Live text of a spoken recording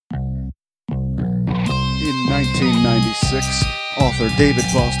1996, author David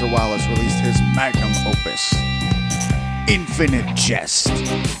Foster Wallace released his magnum opus, Infinite Jest,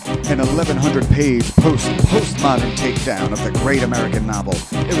 an 1,100-page postmodern takedown of the great American novel.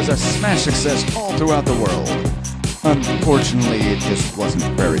 It was a smash success all throughout the world. Unfortunately, it just wasn't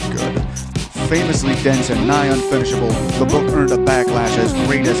very good. Famously dense and nigh unfinishable, the book earned a backlash as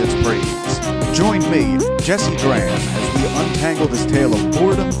great as its praise. Join me, Jesse Draham, as we untangle this tale of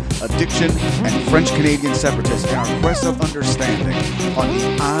boredom, addiction, and French-Canadian separatism in our quest of understanding on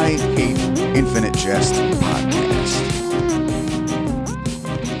the I Hate Infinite Jest podcast.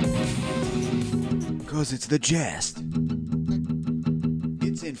 Cause it's the jest.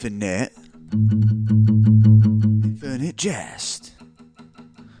 It's infinite. Infinite Jest.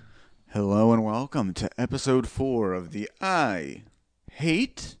 Hello and welcome to episode 4 of the I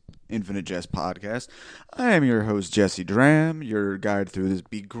Hate Infinite Jest podcast. I am your host, Jesse Draham, your guide through this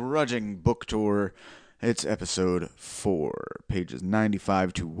begrudging book tour. It's episode 4, pages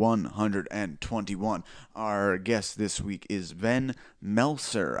 95 to 121. Our guest this week is Venn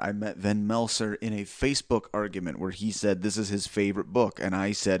Melcer. I met Venn Melcer in a Facebook argument where he said this is his favorite book, and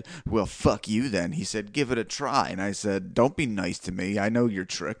I said, well, fuck you then. He said, give it a try, and I said, don't be nice to me. I know your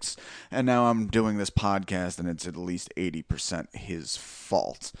tricks. And now I'm doing this podcast, and it's at least 80% his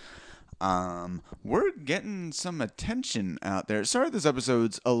fault. We're getting some attention out there. Sorry this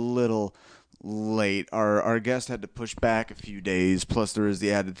episode's a little late. Our guest had to push back a few days, plus there is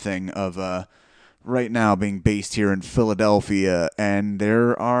the added thing of right now being based here in Philadelphia, and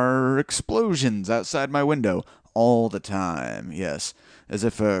there are explosions outside my window all the time. Yes, as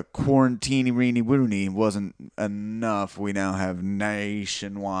if a quarantine-weeny-woony wasn't enough, we now have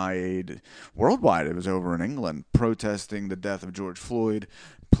worldwide, it was over in England, protesting the death of George Floyd,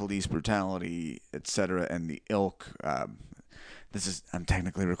 police brutality, etc., and the ilk. I'm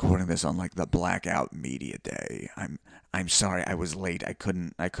technically recording this on like the blackout media day. I'm sorry I was late. I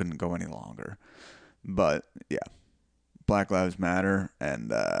couldn't go any longer. But yeah, Black Lives Matter,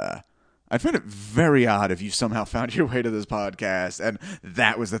 and I find it very odd if you somehow found your way to this podcast and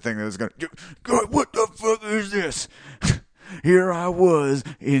that was the thing that was going to go, what the fuck is this? Here I was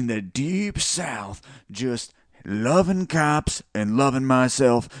in the deep South, just loving cops and loving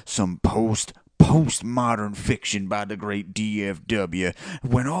myself some postmodern fiction by the great DFW,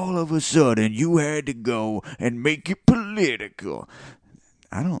 when all of a sudden you had to go and make it political.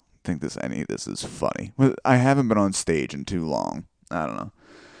 I don't think any of this is funny. I haven't been on stage in too long. I don't know.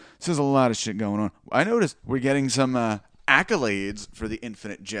 There's a lot of shit going on. I noticed we're getting some accolades for the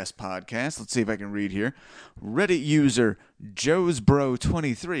Infinite Jest podcast. Let's see if I can read here. Reddit user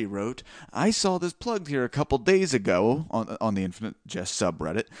JoesBro23 wrote, I saw this plugged here a couple days ago on the Infinite Jest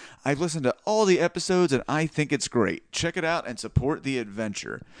subreddit. I've listened to all the episodes and I think it's great. Check it out and support the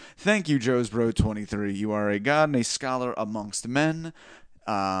adventure. Thank you, JoesBro23. You are a god and a scholar amongst men.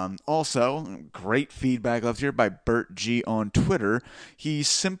 Also, great feedback left here by Bert G on Twitter. He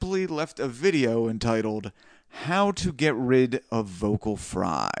simply left a video entitled How to Get Rid of Vocal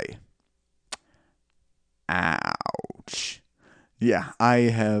Fry. Ouch. Yeah, I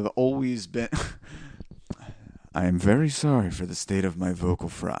have always been... I am very sorry for the state of my vocal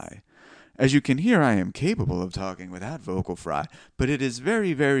fry. As you can hear, I am capable of talking without vocal fry, but it is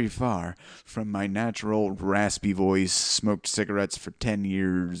very, very far from my natural raspy voice, smoked cigarettes for 10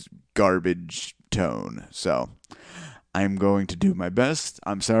 years, garbage tone. So, I'm going to do my best.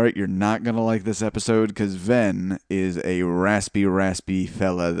 I'm sorry, you're not going to like this episode, because Venn is a raspy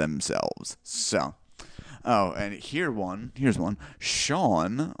fella themselves. So, oh, and here's one.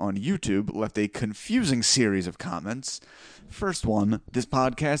 Sean on YouTube left a confusing series of comments. First one, this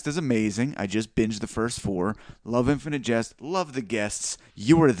podcast is amazing. I just binged the first 4. Love Infinite Jest. Love the guests.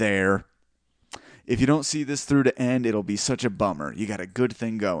 You were there. If you don't see this through to end, it'll be such a bummer. You got a good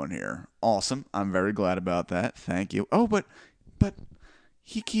thing going here. Awesome. I'm very glad about that. Thank you. Oh, but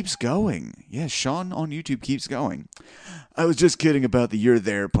he keeps going. Yeah, Sean on YouTube keeps going. I was just kidding about the you're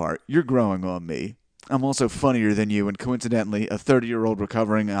there part. You're growing on me. I'm also funnier than you and coincidentally a 30-year-old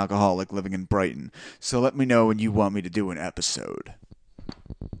recovering alcoholic living in Brighton. So let me know when you want me to do an episode.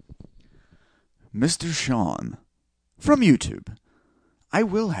 Mr. Sean, from YouTube, I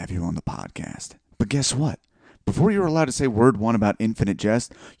will have you on the podcast. But guess what? Before you're allowed to say word one about Infinite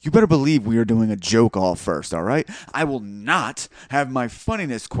Jest, you better believe we are doing a joke off first, all right? I will not have my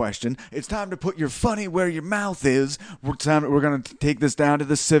funniness question. It's time to put your funny where your mouth is. We're going to take this down to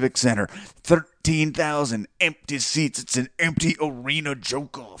the Civic Center. 13,000 empty seats. It's an empty arena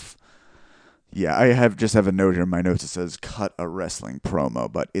joke off. Yeah, I just have a note here in my notes that says cut a wrestling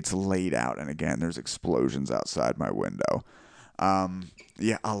promo, but it's laid out. And again, there's explosions outside my window.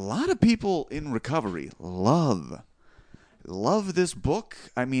 Yeah, a lot of people in recovery love this book.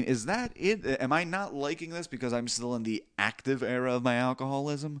 I mean, is that it? Am I not liking this because I'm still in the active era of my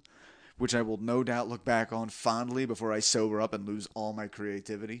alcoholism, which I will no doubt look back on fondly before I sober up and lose all my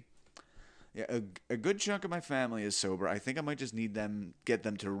creativity? Yeah, a good chunk of my family is sober. I think I might just get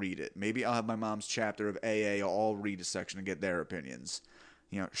them to read it. Maybe I'll have my mom's chapter of AA all read a section and get their opinions.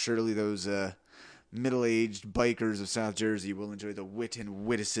 Surely those middle-aged bikers of South Jersey will enjoy the wit and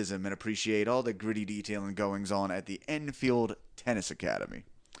witticism and appreciate all the gritty detail and goings-on at the Enfield Tennis Academy.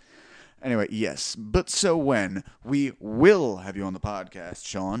 Anyway, yes, but so when we will have you on the podcast,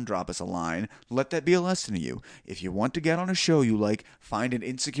 Sean, drop us a line. Let that be a lesson to you. If you want to get on a show you like, find an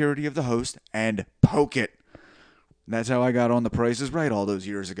insecurity of the host and poke it. That's how I got on The Price is Right all those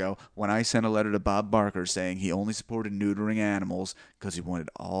years ago when I sent a letter to Bob Barker saying he only supported neutering animals because he wanted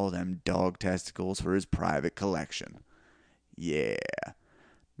all them dog testicles for his private collection. Yeah.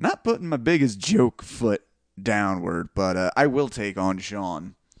 Not putting my biggest joke foot downward, but I will take on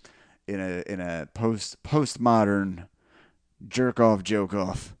Sean in a postmodern jerk-off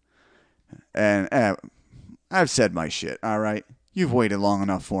joke-off. And I've said my shit, all right? You've waited long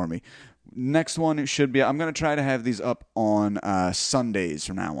enough for me. Next one should be, I'm going to try to have these up on Sundays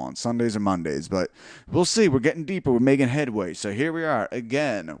from now on. Sundays or Mondays, but we'll see. We're getting deeper. We're making headway. So here we are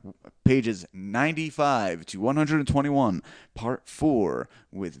again, pages 95 to 121, part 4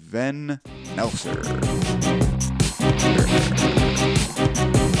 with Venn Melcer.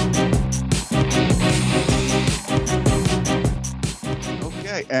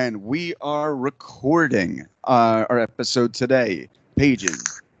 Okay, and we are recording our episode today,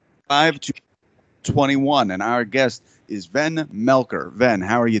 pages 5 to 21, and our guest is Venn Melcer. Venn,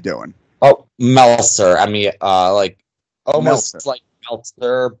 how are you doing? Oh, Melcer. I mean, like almost Melcer. like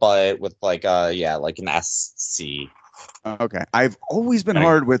Meltzer, but with like like an SC. Okay, I've always been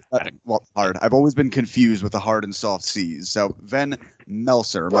hard with hard. I've always been confused with the hard and soft C's. So Venn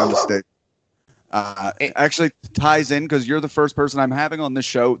Melcer, my mistake. Actually ties in because you're the first person I'm having on this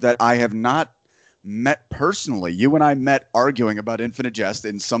show that I have not met personally. You and I met arguing about Infinite Jest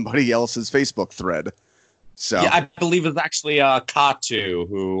in somebody else's Facebook thread. So yeah, I believe it's actually Katu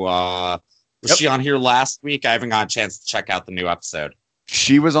who was she on here last week? I haven't got a chance to check out the new episode.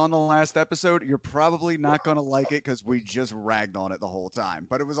 She was on the last episode. You're probably not going to like it because we just ragged on it the whole time,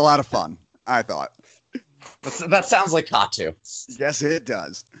 but it was a lot of fun, I thought. That sounds like Katu. Yes, it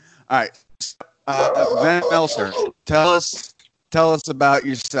does. All right, Venn Melcer, tell us about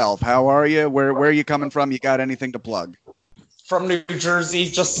yourself. How are you? Where are you coming from? You got anything to plug? From New Jersey,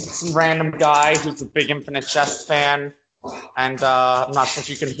 just some random guy who's a big Infinite Jest fan. And I'm not sure if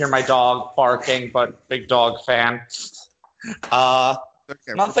you can hear my dog barking, but big dog fan.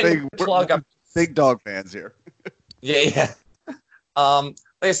 Okay, nothing to plug. Big dog fans here. Yeah. Like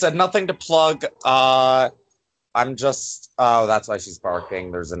I said, nothing to plug. I'm just... Oh, that's why she's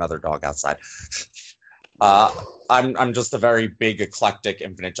barking. There's another dog outside. I'm just a very big, eclectic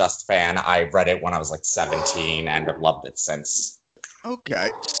Infinite Jest fan. I read it when I was like 17 and have loved it since. Okay,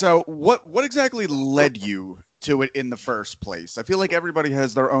 so what exactly led you to it in the first place? I feel like everybody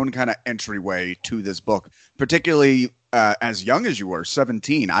has their own kind of entryway to this book, particularly as young as you were,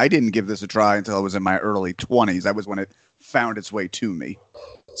 17. I didn't give this a try until I was in my early 20s. That was when it found its way to me.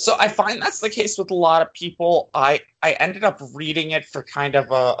 So I find that's the case with a lot of people. I ended up reading it for kind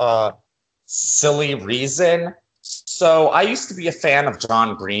of a silly reason. So I used to be a fan of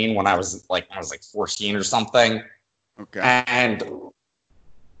John Green when I was like 14 or something. Okay. And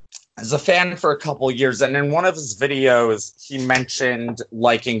I was a fan for a couple of years. And in one of his videos, he mentioned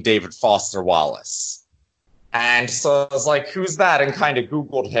liking David Foster Wallace. And so I was like, who's that? And kind of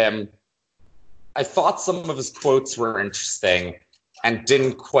Googled him. I thought some of his quotes were interesting and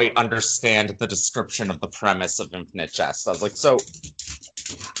didn't quite understand the description of the premise of Infinite Jest. I was like, so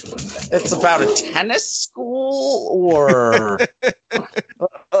it's about a tennis school, or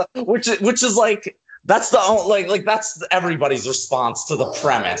which is like that's the like that's everybody's response to the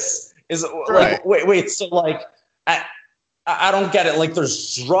premise is like right. wait so like I don't get it, like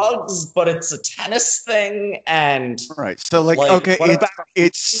there's drugs but it's a tennis thing and right, so like okay,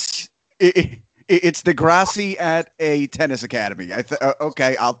 it's Degrassi at a tennis academy.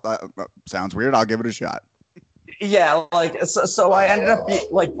 Okay, I'll sounds weird, I'll give it a shot. Yeah, like so I ended up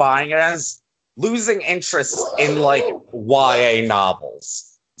buying it as losing interest in like YA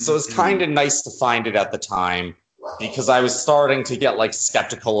novels. So it's kind of nice to find it at the time because I was starting to get like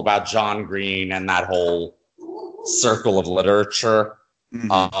skeptical about John Green and that whole circle of literature. And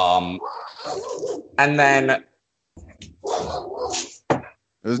then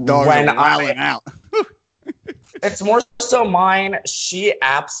those dogs are rallying out. It's more so mine. She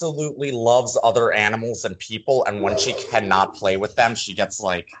absolutely loves other animals and people, and when she cannot play with them, she gets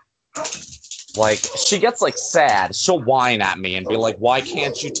like sad. She'll whine at me and be like, "Why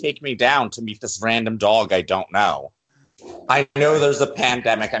can't you take me down to meet this random dog I don't know?" I know there's a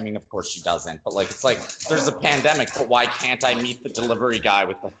pandemic. I mean, of course she doesn't, but it's like there's a pandemic, but why can't I meet the delivery guy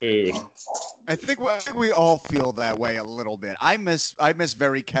with the food? I think we all feel that way a little bit. I miss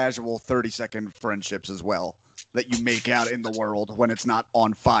very casual 30-second friendships as well that you make out in the world when it's not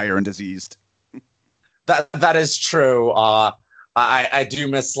on fire and diseased. That is true. I do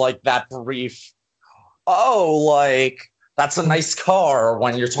miss that brief. Oh, that's a nice car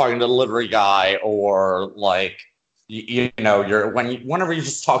when you're talking to the delivery guy, or whenever you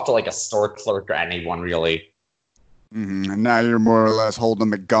just talk to a store clerk or anyone really. Mm-hmm. And now you're more or less holding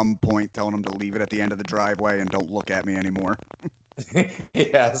them at gunpoint, telling them to leave it at the end of the driveway and don't look at me anymore.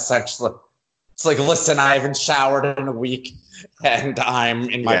 Yeah, essentially. It's like, listen, I haven't showered in a week and I'm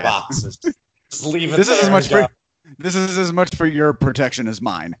in my boxers. Just leave it this there. This is as much for your protection as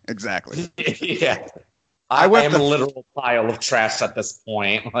mine. Exactly. Yeah. I am a literal pile of trash at this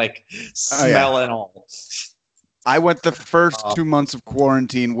point. Smell and all. I went the first 2 months of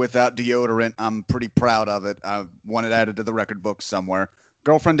quarantine without deodorant. I'm pretty proud of it. I want it added to the record book somewhere.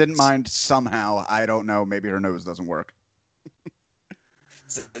 Girlfriend didn't mind somehow. I don't know. Maybe her nose doesn't work.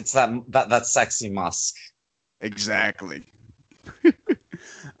 It's that sexy musk. Exactly. All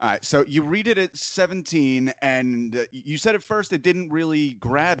right. So you read it at 17, and you said at first it didn't really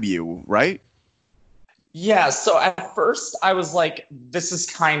grab you, right? Yeah. So at first I was like, this is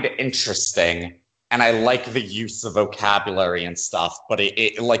kind of interesting. And I like the use of vocabulary and stuff, but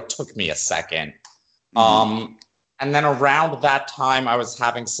it took me a second. Mm-hmm. And then around that time, I was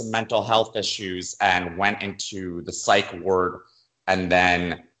having some mental health issues and went into the psych ward, and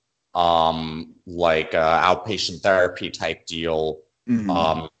then outpatient therapy type deal.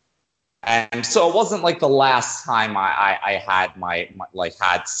 Mm-hmm. And so it wasn't the last time I had my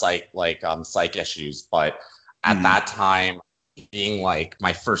psych issues, but at that time, being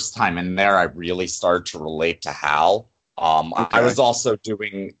my first time in there, I really started to relate to Hal. Okay. I was also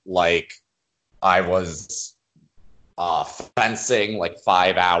doing I was fencing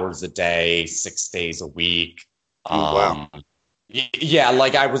 5 hours a day, 6 days a week. Wow. Yeah,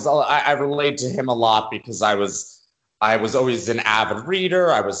 I related to him a lot because I was always an avid reader.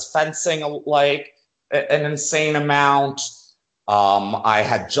 I was fencing an insane amount. I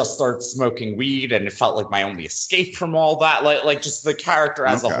had just started smoking weed, and it felt like my only escape from all that. Just the character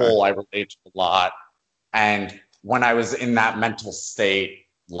as a whole, I relate to a lot. And when I was in that mental state,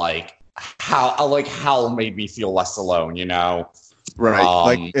 Hal made me feel less alone,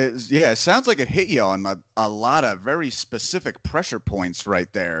 Right. It sounds like it hit you on a lot of very specific pressure points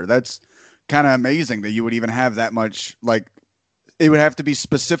right there. That's kind of amazing that you would even have that much. It would have to be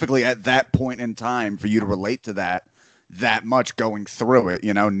specifically at that point in time for you to relate to that much going through it,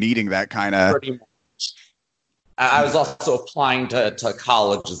 needing that kind of. Pretty much. I was also applying to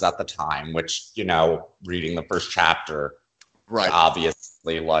colleges at the time, which, reading the first chapter, right?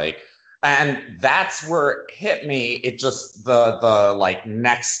 Obviously, and that's where it hit me. It just the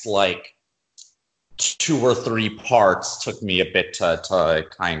next 2 or 3 parts took me a bit to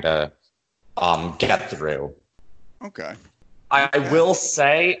kind of get through. Okay. I will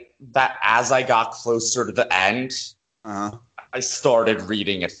say that as I got closer to the end, I started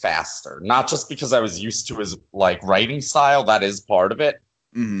reading it faster. Not just because I was used to his writing style, that is part of it.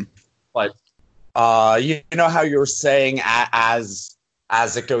 Mm-hmm. But you know how you were saying as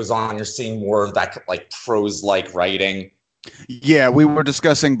it goes on, you're seeing more of that prose-like writing. Yeah, we were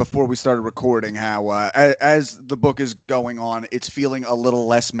discussing before we started recording how as the book is going on, it's feeling a little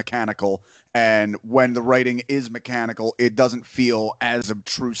less mechanical, and when the writing is mechanical, it doesn't feel as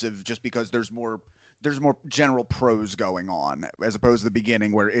obtrusive just because there's more general prose going on, as opposed to the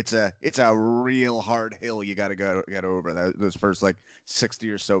beginning where it's a real hard hill you got to get over. Those first 60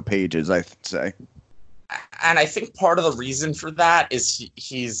 or so pages, I'd say. And I think part of the reason for that is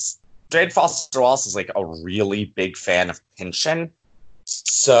Jade Foster Wallace is a really big fan of Pynchon.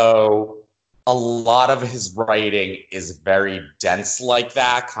 So a lot of his writing is very dense like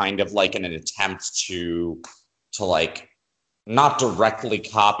that, kind of in an attempt to not directly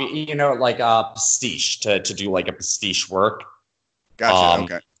copy, a pastiche, to do a pastiche work. Gotcha.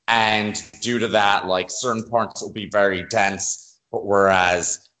 Okay. And due to that, certain parts will be very dense, but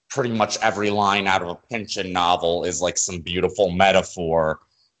whereas pretty much every line out of a Pynchon novel is some beautiful metaphor,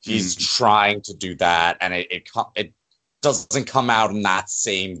 he's trying to do that, and it doesn't come out in that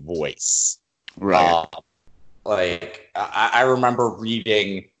same voice. Right. I remember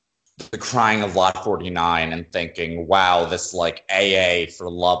reading the crying of Lot 49 and thinking, wow, this like AA for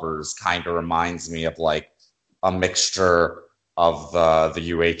lovers kind of reminds me of like a mixture of the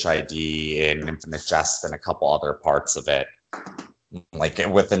UHID and Infinite Jest and a couple other parts of it, like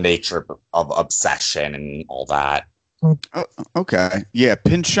with the nature of obsession and all that. Okay. Yeah,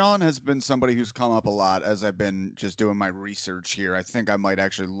 Pinchon has been somebody who's come up a lot as I've been just doing my research here. I think I might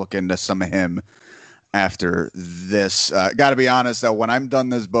actually look into some of him after this. Got to be honest, though, when I'm done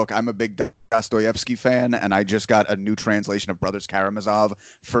this book, I'm a big Dostoevsky fan, and I just got a new translation of Brothers Karamazov.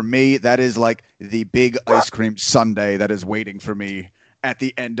 For me, that is like the big ice cream sundae that is waiting for me at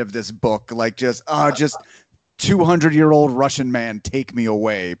the end of this book. Like, just 200-year-old Russian man, take me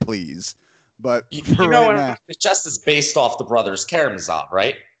away, please. But you know, right it just is based off the Brothers Karamazov,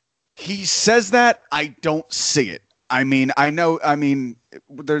 right? He says that. I don't see it. I mean, I know. I mean,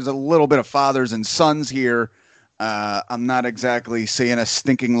 there's a little bit of fathers and sons here. I'm not exactly seeing a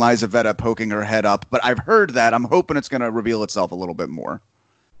stinking Lizaveta poking her head up, but I've heard that. I'm hoping it's going to reveal itself a little bit more.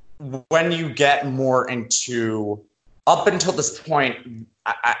 When you get more into, up until this point,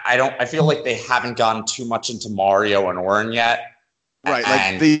 I feel like they haven't gone too much into Mario and Orin yet. Right,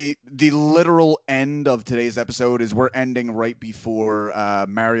 like the literal end of today's episode is we're ending right before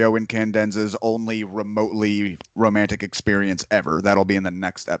Mario and Candenza's only remotely romantic experience ever. That'll be in the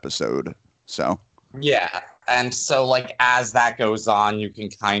next episode. So yeah, and so like as that goes on, you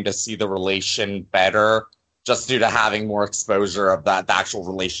can kind of see the relation better, just due to having more exposure of the actual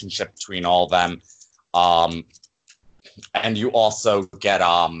relationship between all of them. And you also get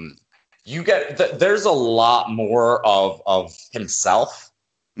there's a lot more of himself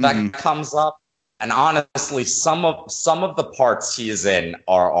that comes up, and honestly, some of the parts he is in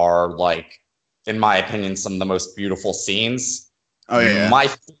are like, in my opinion, some of the most beautiful scenes. Oh yeah,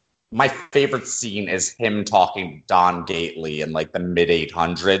 my favorite scene is him talking to Don Gately in like the mid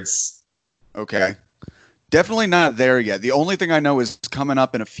 800s. Okay, definitely not there yet. The only thing I know is coming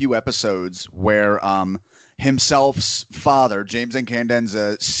up in a few episodes where himself's father, James and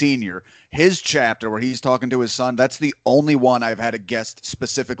Candenza Sr., his chapter where he's talking to his son, that's the only one I've had a guest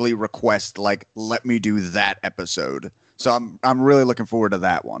specifically request, like, let me do that episode. So I'm really looking forward to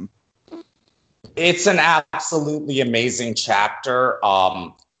that one. It's an absolutely amazing chapter.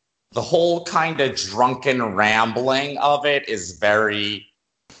 The whole kind of drunken rambling of it is very,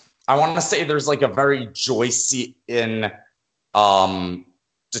 I want to say there's like a very Joycean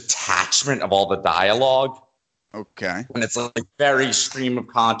detachment of all the dialogue. Okay. And it's like very stream of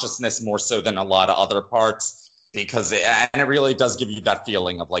consciousness more so than a lot of other parts, because it really does give you that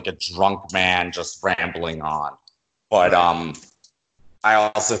feeling of like a drunk man just rambling on. But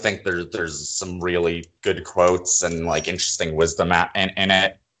I also think there's some really good quotes and like interesting wisdom in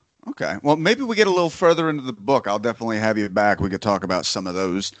it. Okay. Well, maybe we get a little further into the book. I'll definitely have you back. We could talk about some of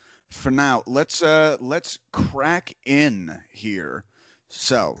those. For now, let's crack in here.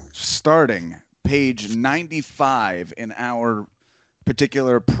 So, starting page 95 in our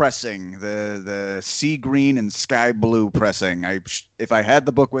particular pressing, the sea green and sky blue pressing. If I had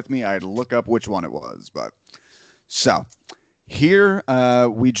the book with me, I'd look up which one it was. But so here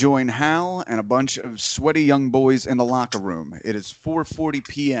we join Hal and a bunch of sweaty young boys in the locker room. It is 4:40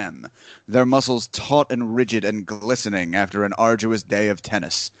 p.m. Their muscles taut and rigid and glistening after an arduous day of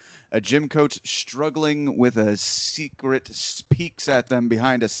tennis. A gym coach struggling with a secret peeks at them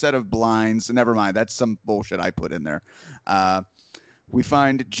behind a set of blinds. Never mind, that's some bullshit I put in there. We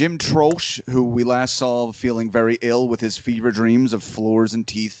find Jim Troelsch, who we last saw feeling very ill with his fever dreams of floors and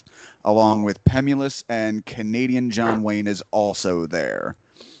teeth, along with Pemulus, and Canadian John Wayne is also there.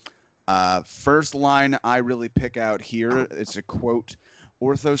 First line I really pick out here, it's a quote,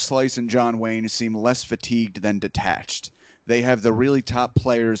 "Ortho Slice and John Wayne seem less fatigued than detached. They have the really top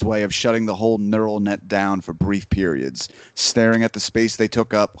players' way of shutting the whole neural net down for brief periods, staring at the space they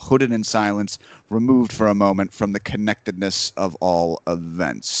took up, hooded in silence, removed for a moment from the connectedness of all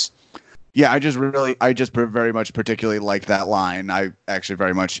events." Yeah, I just very much particularly like that line. I actually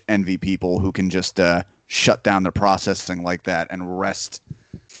very much envy people who can just shut down their processing like that and rest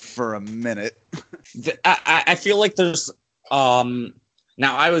for a minute. I feel like there's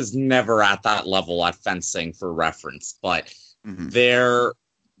now, I was never at that level at fencing for reference, but there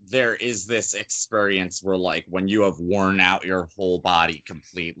is this experience where, like, when you have worn out your whole body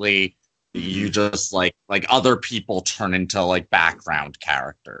completely, you just like other people turn into like background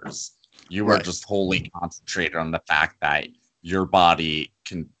characters. You are just wholly concentrated on the fact that your body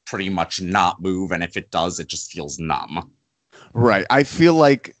can pretty much not move, and if it does, it just feels numb. Right. I feel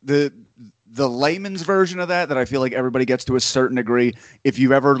like the layman's version of that I feel like everybody gets to a certain degree. If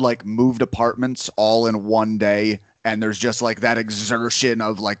you've ever like moved apartments all in one day and there's just like that exertion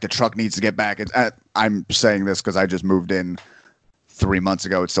of like the truck needs to get back. I'm saying this because I just moved in 3 months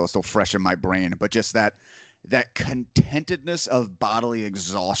ago. It's still fresh in my brain, but just that contentedness of bodily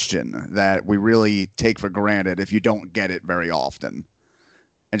exhaustion that we really take for granted if you don't get it very often,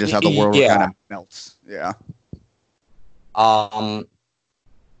 and just how the world kind of melts. Yeah. I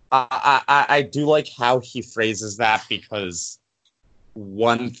do like how he phrases that, because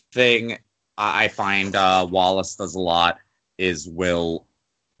one thing I find Wallace does a lot is will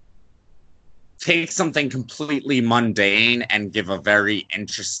take something completely mundane and give a very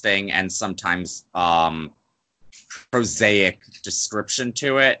interesting and sometimes prosaic description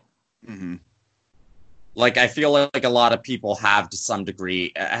to it. Mm-hmm. Like, I feel like a lot of people have, to some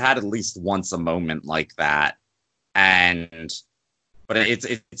degree, had at least once a moment like that, but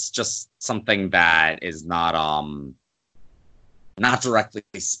it's just something that is not directly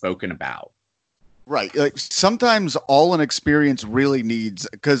spoken about. Right. Like sometimes all an experience really needs,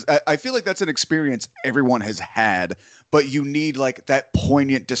 because I feel like that's an experience everyone has had, but you need like that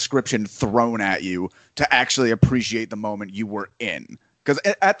poignant description thrown at you to actually appreciate the moment you were in. Because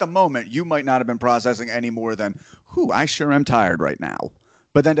at the moment, you might not have been processing any more than, I sure am tired right now.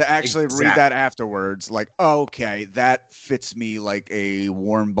 But then to actually read that afterwards, like, oh, okay, that fits me like a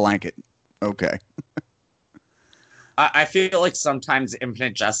warm blanket. Okay. I feel like sometimes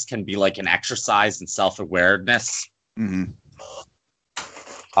Infinite Jest can be like an exercise in self-awareness. Mm-hmm.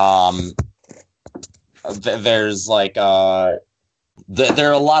 There's like there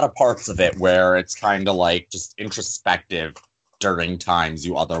are a lot of parts of it where it's kind of like just introspective during times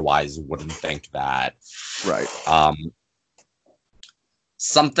you otherwise wouldn't think that. Right.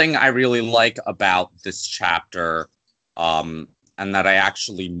 Something I really like about this chapter, and that I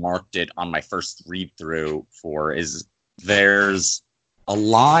actually marked it on my first read through for, is there's a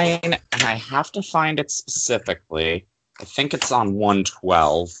line, and I have to find it specifically. I think it's on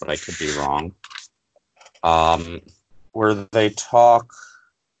 112, but I could be wrong. Where they talk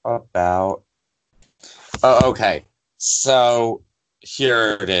about. Oh, okay. So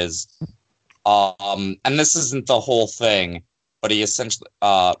here it is. And this isn't the whole thing, but he essentially,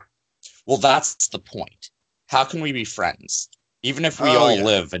 well, that's the point. How can we be friends? Even if we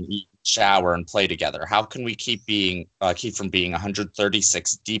live and eat, shower, and play together, how can we keep from being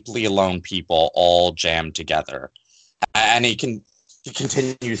 136 deeply alone people all jammed together? And he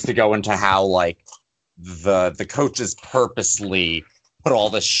continues to go into how like the coaches purposely put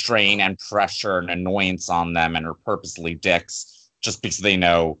all this strain and pressure and annoyance on them and are purposely dicks just because they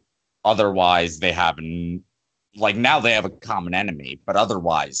know otherwise they have now they have a common enemy, but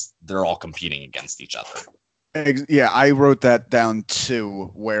otherwise they're all competing against each other. Yeah, I wrote that down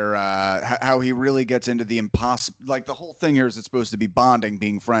too, where how he really gets into the impossible. Like the whole thing here is it's supposed to be bonding,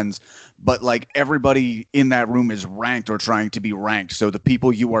 being friends, but like everybody in that room is ranked or trying to be ranked. So the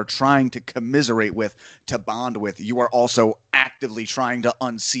people you are trying to commiserate with, to bond with, you are also actively trying to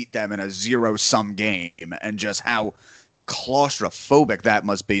unseat them in a zero-sum game, and just how claustrophobic that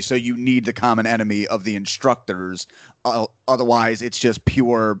must be. So you need the common enemy of the instructors. Otherwise, it's just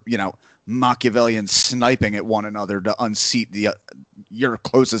pure, Machiavellian sniping at one another to unseat your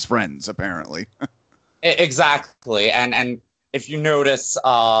closest friends, apparently. Exactly. And if you notice,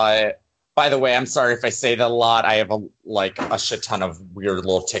 by the way, I'm sorry if I say that a lot. I have a shit ton of weird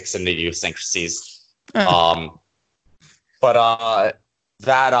little tics and idiosyncrasies. But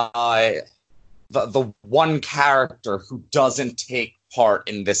the one character who doesn't take part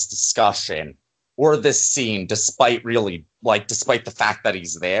in this discussion or this scene, despite the fact that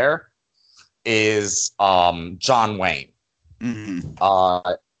he's there, is John Wayne. Mm-hmm.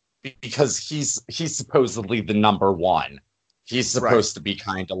 Because he's supposedly the number one. He's supposed to be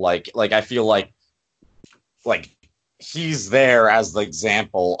kind of like I feel like he's there as the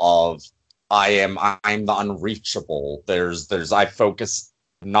example of I'm the unreachable. I focus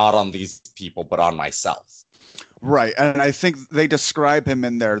not on these people but on myself. Right, and I think they describe him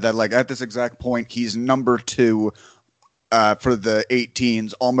in there that like at this exact point he's number 2 for the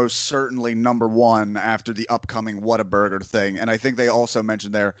 18s, almost certainly number 1 after the upcoming Whataburger thing. And I think they also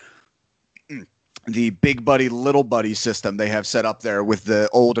mentioned there the big buddy, little buddy system they have set up there with the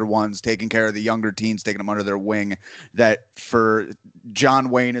older ones taking care of the younger teens, taking them under their wing. That for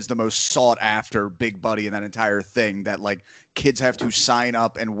John Wayne is the most sought after big buddy in that entire thing, that like kids have to sign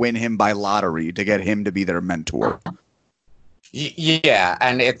up and win him by lottery to get him to be their mentor. Yeah,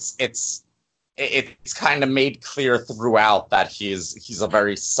 and it's kind of made clear throughout that he's a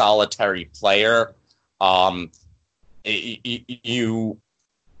very solitary player.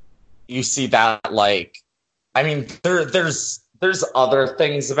 You see that, like, I mean, there's other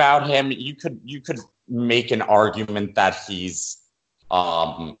things about him. You could make an argument that he's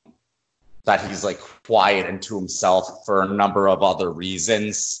like quiet and to himself for a number of other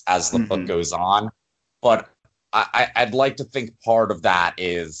reasons as the book goes on. But I'd like to think part of that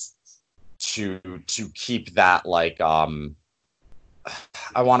is to keep that like I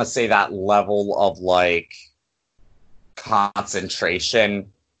want to say that level of like concentration,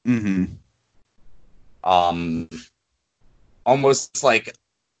 almost like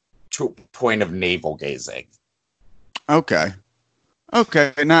to a point of navel gazing. Okay.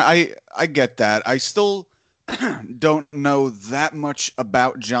 Now I get that. I still don't know that much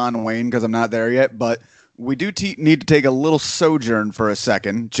about John Wayne because I'm not there yet, but we do need to take a little sojourn for a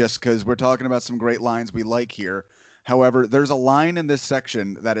second, just because we're talking about some great lines we like here. However, there's a line in this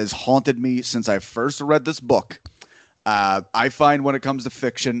section that has haunted me since I first read this book. I find when it comes to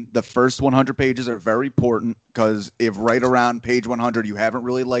fiction, the first 100 pages are very important, because if right around page 100 you haven't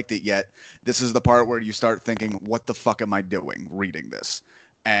really liked it yet, this is the part where you start thinking, what the fuck am I doing reading this?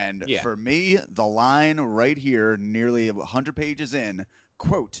 And for me, the line right here, nearly 100 pages in,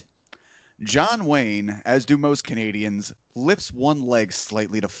 quote, John Wayne, as do most Canadians, lifts one leg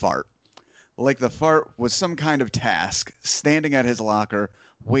slightly to fart. Like the fart was some kind of task, standing at his locker,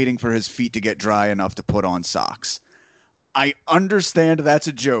 waiting for his feet to get dry enough to put on socks. I understand that's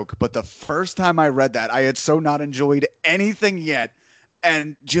a joke, but the first time I read that, I had so not enjoyed anything yet,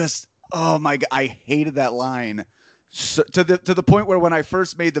 and just, oh my God, I hated that line. So, to the point where when I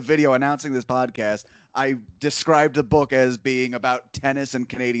first made the video announcing this podcast, I described the book as being about tennis and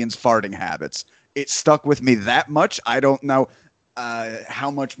Canadians' farting habits. It stuck with me that much. I don't know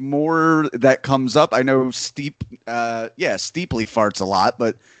how much more that comes up. I know Steeply farts a lot,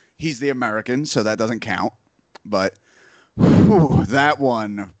 but he's the American, so that doesn't count. But that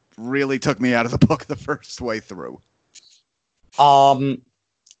one really took me out of the book the first way through.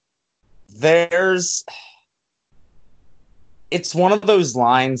 It's one of those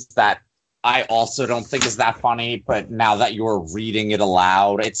lines that I also don't think is that funny, but now that you're reading it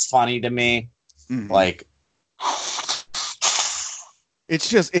aloud, it's funny to me. Like,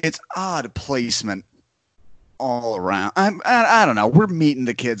 it's odd placement all around. I don't know. We're meeting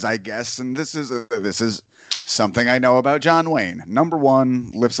the kids, I guess, and this is something I know about John Wayne. Number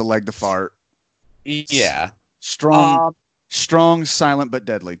one, lifts a leg to fart. Yeah, strong, silent but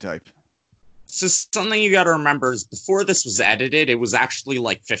deadly type. So something you got to remember is before this was edited, it was actually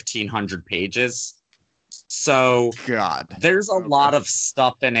like 1,500 pages. So God, there's a lot of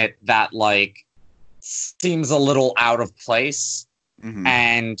stuff in it that like seems a little out of place.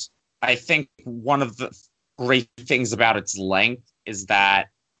 And I think one of the great things about its length is that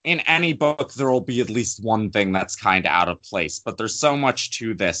in any book, there will be at least one thing that's kind of out of place. But there's so much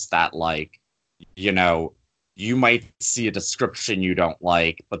to this that, like, you know, you might see a description you don't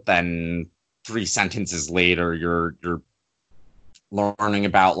like, but then 3 sentences later, you're learning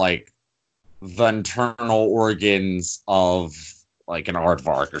about like the internal organs of like an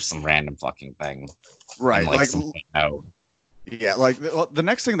aardvark or some random fucking thing, right? Yeah, like the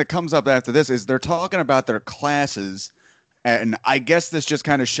next thing that comes up after this is they're talking about their classes, and I guess this just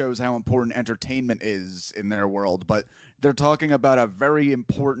kind of shows how important entertainment is in their world. But they're talking about a very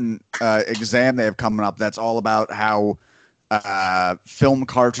important exam they have coming up that's all about how film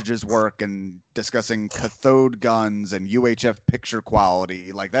cartridges work, and discussing cathode guns and UHF picture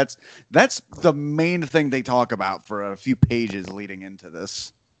quality. Like that's the main thing they talk about for a few pages leading into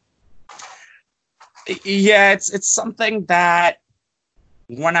this. Yeah, it's something that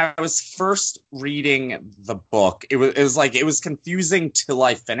when I was first reading the book, it was confusing till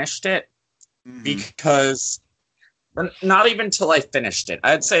I finished it, because not even till I finished it.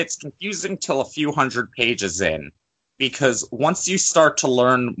 I'd say it's confusing till a few hundred pages in. Because once you start to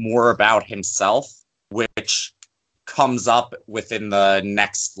learn more about himself, which comes up within the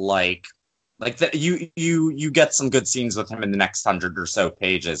next you get some good scenes with him in the next 100 or so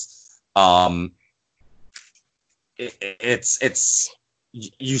pages.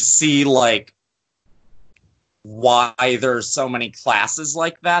 You see like why there's so many classes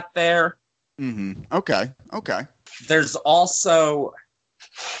like that there. Okay. There's also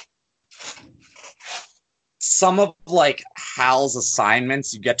some of like Hal's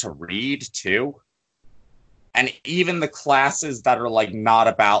assignments you get to read too. And even the classes that are like not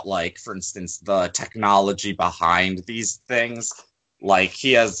about like, for instance, the technology behind these things. Like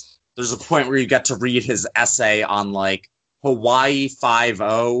there's a point where you get to read his essay on like Hawaii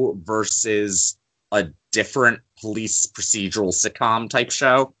 5-0 versus a different police procedural sitcom type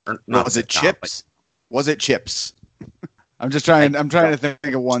show. Or not was it Chips? Was it Chips? I'm trying to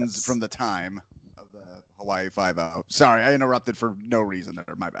think of ones from the time of that. Hawaii Five-0. Sorry, I interrupted for no reason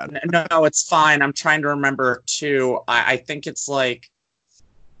there. My bad. No, it's fine. I'm trying to remember too. I think it's like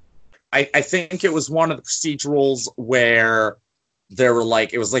I think it was one of the procedurals where there were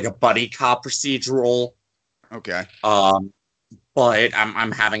like it was like a buddy cop procedural. Okay. But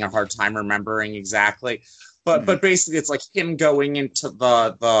I'm having a hard time remembering exactly. But basically, it's like him going into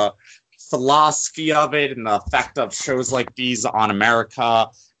the philosophy of it and the effect of shows like these on America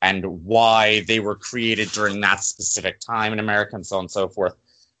and why they were created during that specific time in America and so on and so forth.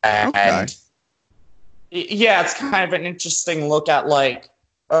 And yeah, it's kind of an interesting look at like,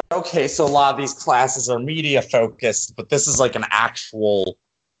 okay, so a lot of these classes are media focused, but this is like an actual,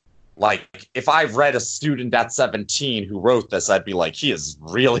 like, if I've read a student at 17 who wrote this, I'd be like, he is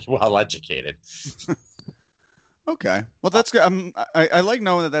really well educated. Okay. Well, that's good. I like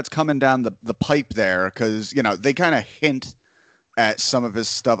knowing that that's coming down the pipe there because, you know, they kind of hint at some of his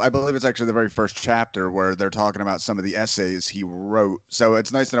stuff. I believe it's actually the very first chapter where they're talking about some of the essays he wrote. So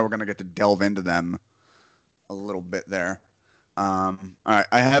it's nice to know we're going to get to delve into them a little bit there. All right.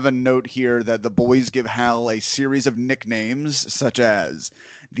 I have a note here that the boys give Hal a series of nicknames such as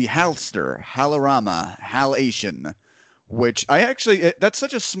the Halster, Halorama, Halation, which I actually, that's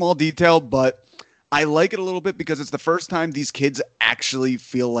such a small detail, but I like it a little bit because it's the first time these kids actually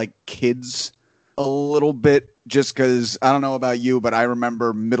feel like kids a little bit, just because I don't know about you, but I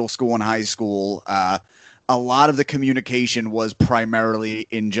remember middle school and high school. A lot of the communication was primarily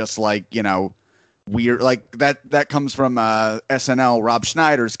in just like, you know, weird, like that comes from SNL, Rob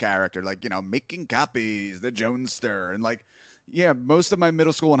Schneider's character, like, you know, making copies, the Jonester. And like, yeah, most of my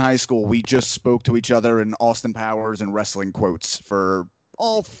middle school and high school, we just spoke to each other in Austin Powers and wrestling quotes for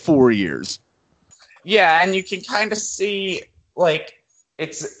all 4 years. Yeah, and you can kind of see like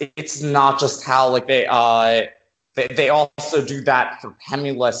it's not just how like they also do that for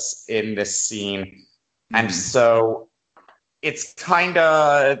Pemulus in this scene, and so it's kind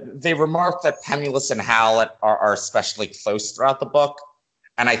of they remark that Pemulus and Hal are especially close throughout the book,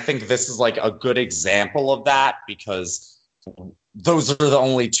 and I think this is like a good example of that because those are the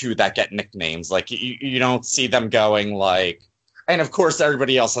only two that get nicknames. Like you don't see them going like. And of course,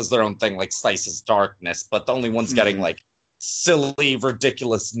 everybody else has their own thing, like Slice's Darkness, but the only ones getting like silly,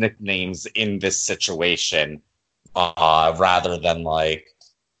 ridiculous nicknames in this situation, rather than like,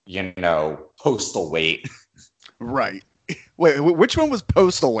 you know, Postal Weight. Right. Wait, which one was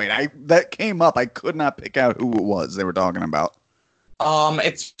Postal Weight? That came up. I could not pick out who it was they were talking about.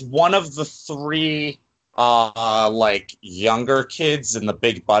 It's one of the three like younger kids in the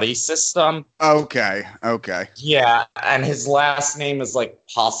Big Buddy system. Okay. Yeah, and his last name is like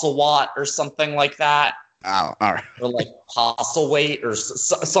Postlewat or something like that. Oh, all right. Or like Postleweight or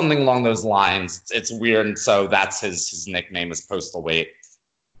something along those lines. It's weird, and so that's his nickname is Postal Weight.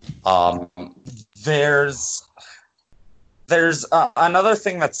 There's another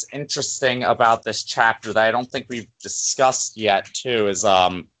thing that's interesting about this chapter that I don't think we've discussed yet too is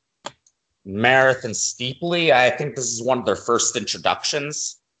Meredith and Steepley. I think this is one of their first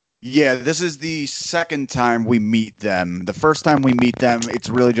introductions. Yeah, this is the second time we meet them. The first time we meet them, it's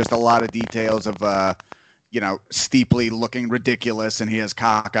really just a lot of details of, you know, Steepley looking ridiculous and he has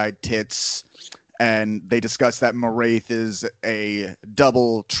cockeyed tits. And they discuss that Moraith is a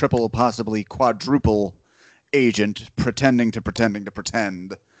double, triple, possibly quadruple agent pretending to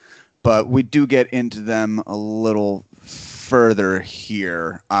pretend. But we do get into them a little further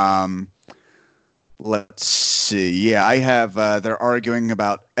here. Let's see. Yeah, I have, they're arguing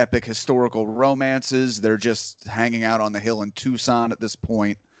about epic historical romances. They're just hanging out on the hill in Tucson at this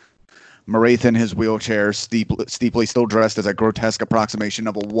point. Moraith in his wheelchair, Steepley still dressed as a grotesque approximation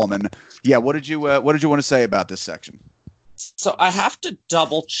of a woman. Yeah, what did you want to say about this section? So I have to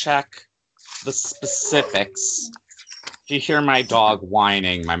double check the specifics. If you hear my dog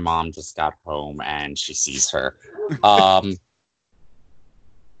whining, my mom just got home and she sees her.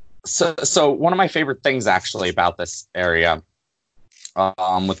 So one of my favorite things actually about this area,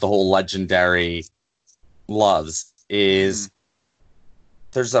 with the whole legendary loves, is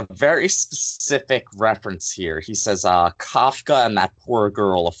there's a very specific reference here. He says, Kafka and that poor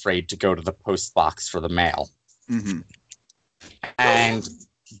girl afraid to go to the post box for the mail. Mm-hmm. And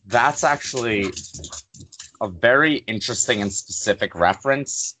that's actually a very interesting and specific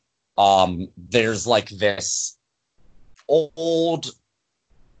reference. There's like this old...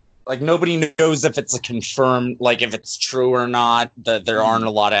 Like, nobody knows if it's a confirmed, like, if it's true or not. There aren't a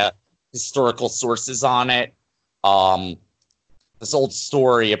lot of historical sources on it. This old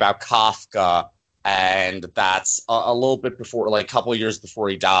story about Kafka, and that's a little bit before, like, a couple of years before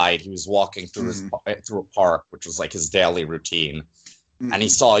he died. He was walking through through a park, which was, like, his daily routine. and he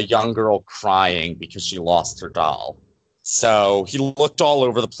saw a young girl crying because she lost her doll. So he looked all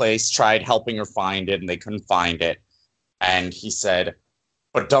over the place, tried helping her find it, and they couldn't find it. And he said,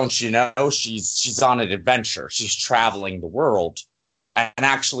 "But don't you know, she's on an adventure. She's traveling the world. And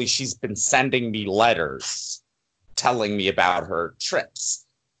actually, she's been sending me letters telling me about her trips."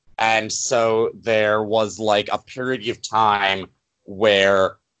 And so there was like a period of time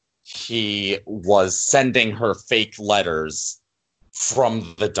where he was sending her fake letters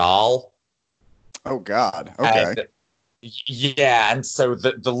from the doll. Oh, God. Okay. And yeah, and so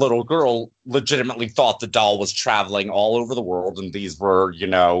the little girl legitimately thought the doll was traveling all over the world, and these were,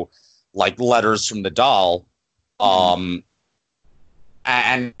 like letters from the doll.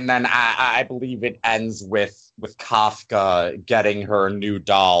 And then I believe it ends with Kafka getting her a new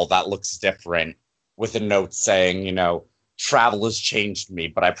doll that looks different, with a note saying, travel has changed me,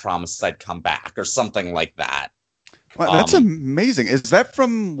 but I promised I'd come back, or something like that. Well, that's amazing. Is that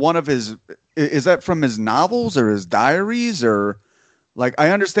from is that from his novels or his diaries, or like, I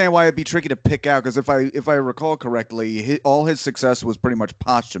understand why it'd be tricky to pick out, because if I recall correctly, all his success was pretty much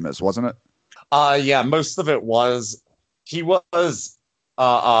posthumous, wasn't it? Yeah, most of it was. He was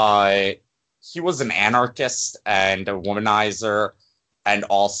an anarchist and a womanizer, and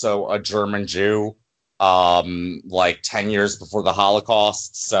also a German Jew, like 10 years before the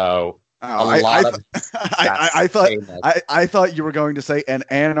Holocaust. So I thought you were going to say an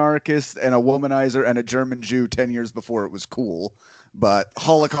anarchist and a womanizer and a German Jew 10 years before it was cool, but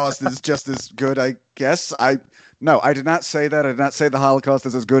Holocaust is just as good, I guess. No, I did not say that. I did not say the Holocaust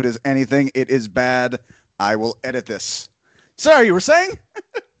is as good as anything. It is bad. I will edit this. Sorry, you were saying?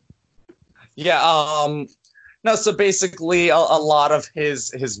 Yeah, no, so basically a lot of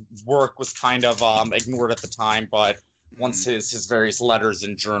his work was kind of ignored at the time, but once his various letters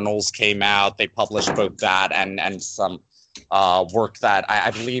and journals came out, they published both that and some work that I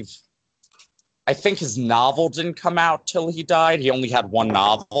think his novel didn't come out till he died. He only had one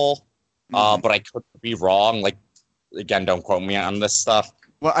novel, but I could be wrong. Like, again, don't quote me on this stuff.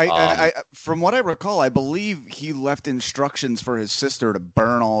 Well, I from what I recall, I believe he left instructions for his sister to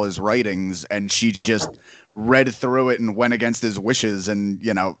burn all his writings, and she just read through it and went against his wishes, and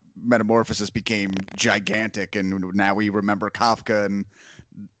Metamorphosis became gigantic, and now we remember Kafka and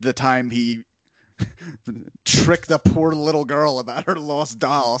the time he tricked the poor little girl about her lost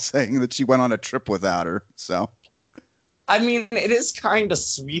doll, saying that she went on a trip without her. So, I mean, it is kind of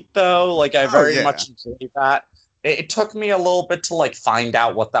sweet though. Like, I very much enjoy that. It took me a little bit to find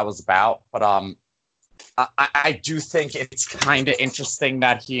out what that was about, but I do think it's kind of interesting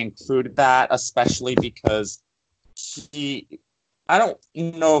that he included that, especially because I don't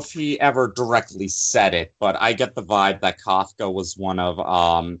know if he ever directly said it, but I get the vibe that Kafka was one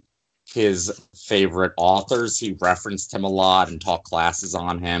of his favorite authors. He referenced him a lot and taught classes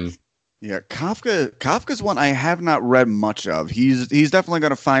on him. Yeah, Kafka's one I have not read much of. He's definitely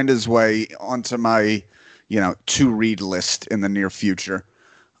going to find his way onto my to read list in the near future.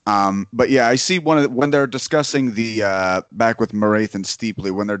 But yeah, I see when they're discussing the back with Moraith and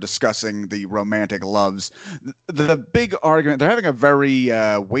Steeply, when they're discussing the romantic loves, the big argument, they're having a very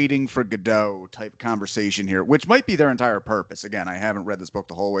waiting for Godot type conversation here, which might be their entire purpose. Again, I haven't read this book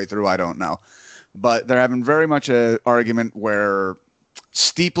the whole way through. I don't know. But they're having very much an argument where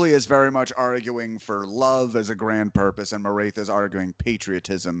Steeply is very much arguing for love as a grand purpose, and Moraith is arguing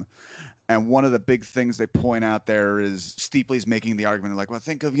patriotism. And one of the big things they point out there is Steeply's making the argument like, well,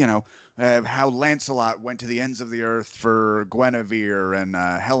 think of, how Lancelot went to the ends of the earth for Guinevere and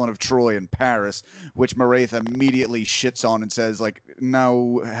Helen of Troy and Paris, which Moraith immediately shits on and says, like,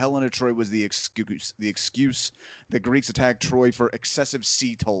 no, Helen of Troy was the excuse. The Greeks attacked Troy for excessive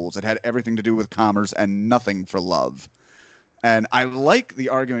sea tolls. It had everything to do with commerce and nothing for love. And I like the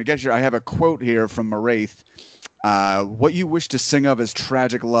argument against you. I have a quote here from Moraith. What you wish to sing of as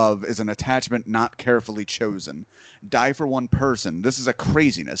tragic love is an attachment not carefully chosen. Die for one person. This is a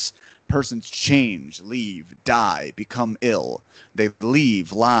craziness. Persons change, leave, die, become ill. They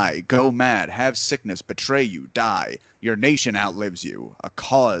leave, lie, go mad, have sickness, betray you, die. Your nation outlives you. A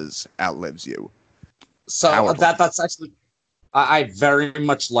cause outlives you. So that's actually, I very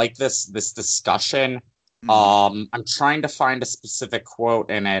much like this discussion. I'm trying to find a specific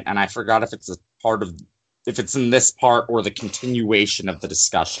quote in it, and I forgot if it's in this part or the continuation of the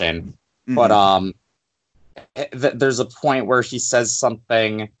discussion. But there's a point where he says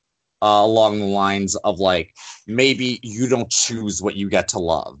something along the lines of like, maybe you don't choose what you get to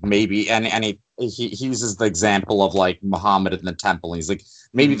love. Maybe, and he uses the example of like Muhammad in the temple. He's like,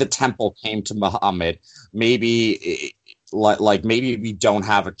 maybe the temple came to Muhammad. Maybe like maybe we don't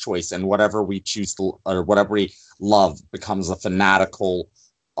have a choice, and whatever we choose to, or whatever we love becomes a fanatical,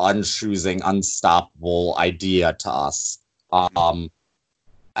 unchoosing, unstoppable idea to us. And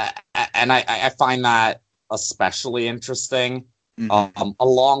I find that especially interesting.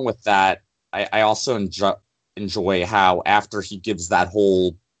 Along with that, I also enjoy how after he gives that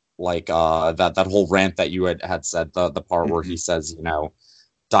whole that whole rant that you had said, the part where he says,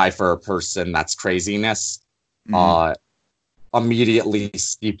 die for a person, that's craziness. Immediately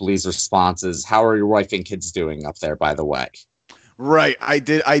Steeply's response is, how are your wife and kids doing up there, by the way? Right, I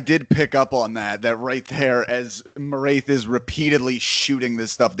did pick up on that right there, as Moraith is repeatedly shooting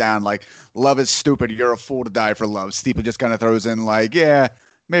this stuff down, like, love is stupid, you're a fool to die for love. Steeple just kind of throws in, like, yeah,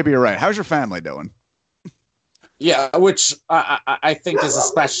 maybe you're right. How's your family doing? Yeah, which I think is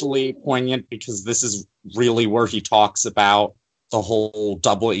especially poignant because this is really where he talks about the whole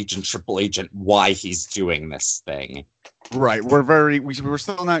double agent, triple agent, why he's doing this thing. Right, we're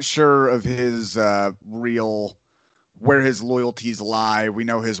still not sure of his where his loyalties lie. We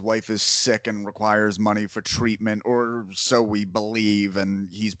know his wife is sick and requires money for treatment, or so we believe, and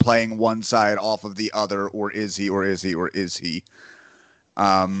he's playing one side off of the other, or is he?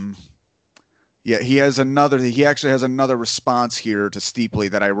 Yeah, he actually has another response here to Steeply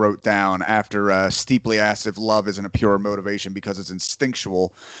that I wrote down after Steeply asked if love isn't a pure motivation because it's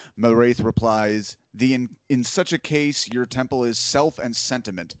instinctual. Moraith replies, in such a case, your temple is self and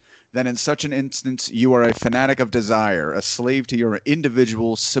sentiment. Then in such an instance, you are a fanatic of desire, a slave to your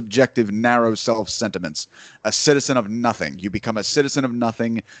individual, subjective, narrow self-sentiments, a citizen of nothing. You become a citizen of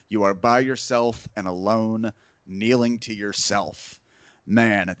nothing. You are by yourself and alone, kneeling to yourself.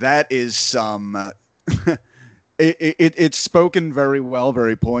 Man, that is some... It's spoken very well,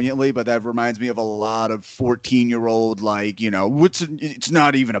 very poignantly, but that reminds me of a lot of 14-year-old, it's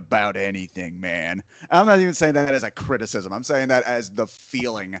not even about anything, man. I'm not even saying that as a criticism. I'm saying that as the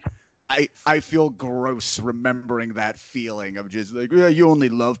feeling. I feel gross remembering that feeling of just like, yeah, you only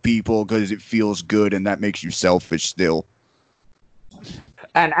love people because it feels good, and that makes you selfish still.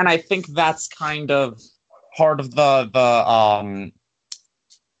 And I think that's kind of part of the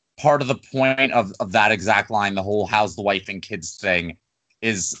point of that exact line, the whole "how's the wife and kids" thing,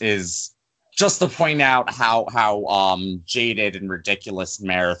 is just to point out how jaded and ridiculous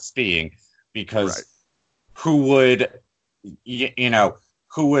Marith's being, because right. who would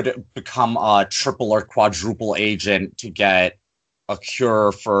become a triple or quadruple agent to get a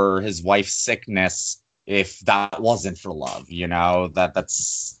cure for his wife's sickness if that wasn't for love?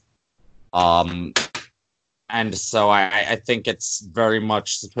 That's and so I think it's very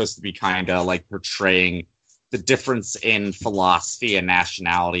much supposed to be kind of like portraying the difference in philosophy and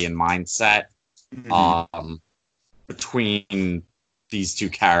nationality and mindset between these two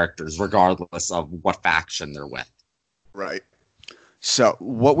characters, regardless of what faction they're with. Right. So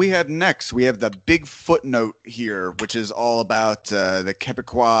what we had next, we have the big footnote here, which is all about the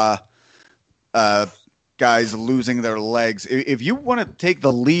Quebecois guys losing their legs. If you want to take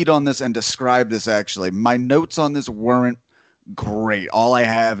the lead on this and describe this, actually, my notes on this weren't great. All I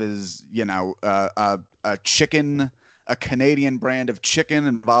have is, a chicken, a Canadian brand of chicken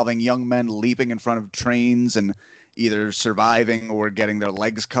involving young men leaping in front of trains and either surviving or getting their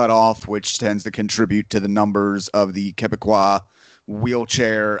legs cut off, which tends to contribute to the numbers of the Quebecois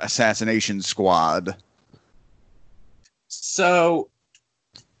wheelchair assassination squad. So,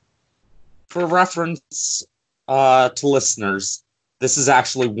 for reference to listeners, this is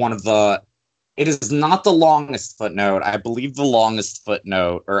actually it is not the longest footnote. I believe the longest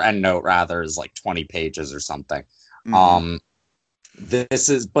footnote, or endnote rather, is like 20 pages or something. This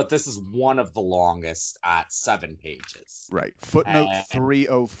is one of the longest at 7 pages. Right. Footnote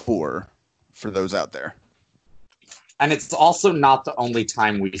 304 for those out there. And it's also not the only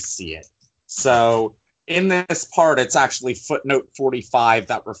time we see it. So in this part, it's actually footnote 45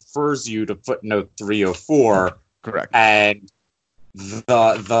 that refers you to footnote 304. Correct. And and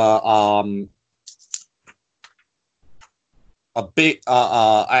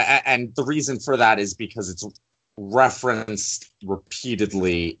the reason for that is because it's referenced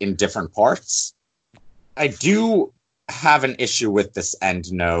repeatedly in different parts. I do have an issue with this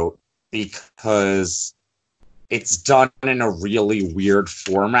endnote because it's done in a really weird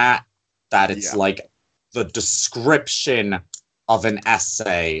format that it's like the description of an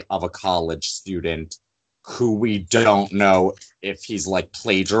essay of a college student who we don't know if he's like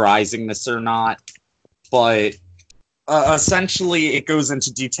plagiarizing this or not. But essentially it goes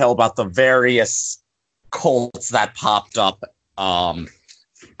into detail about the various cults that popped up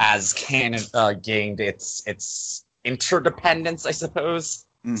as Canada gained its interdependence, I suppose,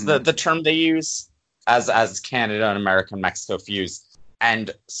 is the term they use. as Canada and America and Mexico fused,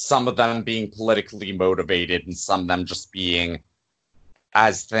 and some of them being politically motivated, and some of them just being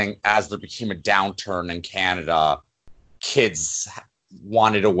as there became a downturn in Canada, kids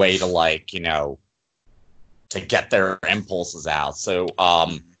wanted a way to, like, you know, to get their impulses out. So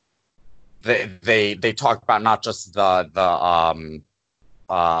they talk about not just the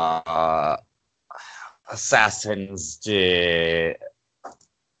assassins.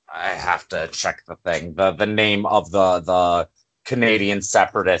 I have to check the thing. The name of the Canadian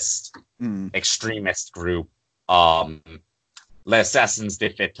separatist extremist group, Les Assassins de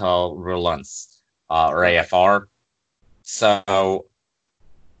Fatal Roulance, or AFR. So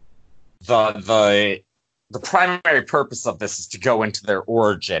the primary purpose of this is to go into their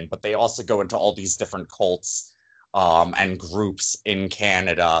origin, but they also go into all these different cults and groups in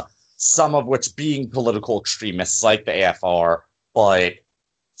Canada, some of which being political extremists like the AFR, but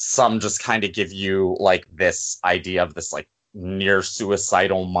some just kind of give you like this idea of this like near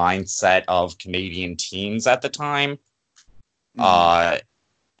suicidal mindset of Canadian teens at the time.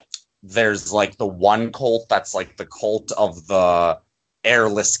 There's like the one cult that's like the cult of the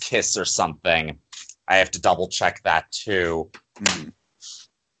airless kiss or something. I have to double check that too.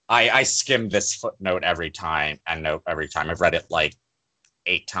 I skim this footnote every time. I've read it like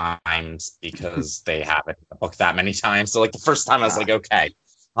 8 times because they have it in the book that many times. So like the first time I was like, okay,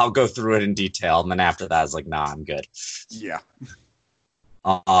 I'll go through it in detail. And then after that I was like, nah, I'm good. Yeah.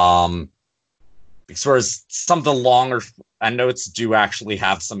 As far as some of the longer endnotes do actually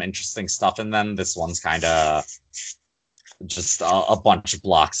have some interesting stuff in them. This one's kind of just a bunch of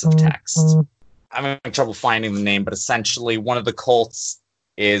blocks of text. I'm having trouble finding the name, but essentially one of the cults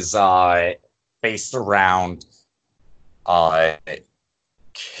is based around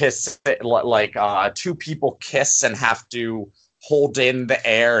kiss, like two people kiss and have to hold in the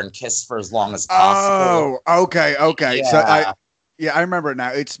air and kiss for as long as possible. Oh, okay. Yeah. So I remember it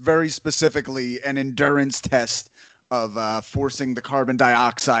now. It's very specifically an endurance test of forcing the carbon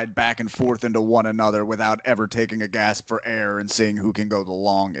dioxide back and forth into one another without ever taking a gasp for air and seeing who can go the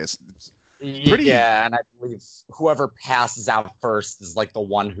longest. Yeah, and I believe whoever passes out first is like the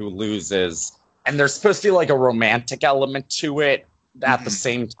one who loses. And there's supposed to be like a romantic element to it at the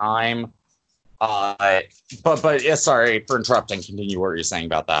same time. But yeah, sorry for interrupting. Continue what you're saying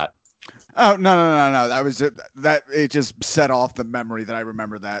about that. Oh, no. That was it. It just set off the memory that I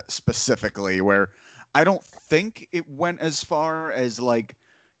remember that specifically, where I don't think it went as far as like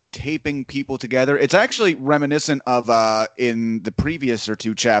taping people together. It's actually reminiscent of in the previous or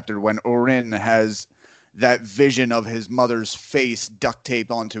 2 chapter when Orin has that vision of his mother's face duct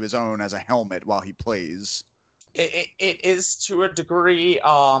taped onto his own as a helmet while he plays. It is to a degree.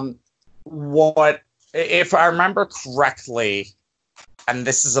 What if I remember correctly? And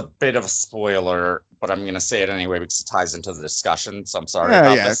this is a bit of a spoiler, but I'm going to say it anyway because it ties into the discussion. So I'm sorry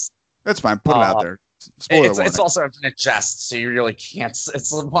about this. That's fine. Put it out there. It's also Infinite Jest, so you really can't.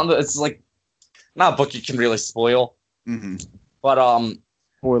 It's like not a book you can really spoil. But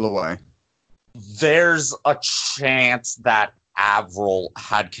spoil away. There's a chance that Avril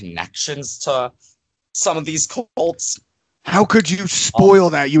had connections to some of these cults. How could you spoil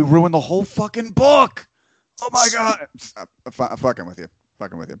that? You ruined the whole fucking book. Oh my god! I'm fucking with you.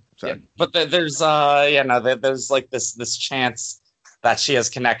 Sorry. Yeah, but there's like this chance that she has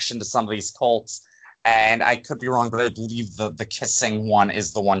connection to some of these cults. And I could be wrong, but I believe the kissing one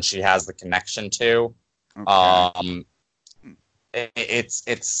is the one she has the connection to. Okay.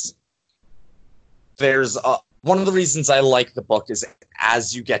 There's one of the reasons I like the book is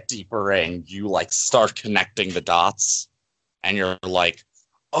as you get deeper in, you like start connecting the dots, and you're like,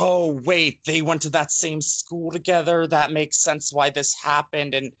 oh wait, they went to that same school together. That makes sense why this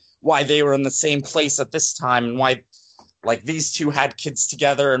happened and why they were in the same place at this time and why. Like these two had kids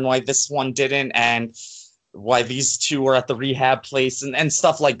together and why this one didn't and why these two were at the rehab place and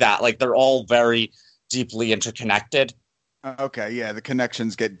stuff like that. Like they're all very deeply interconnected. Okay, yeah, the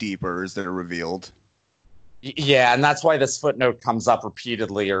connections get deeper as they're revealed. Yeah, and that's why this footnote comes up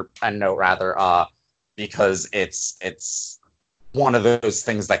repeatedly, or endnote rather, because it's one of those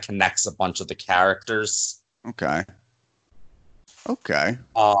things that connects a bunch of the characters. Okay.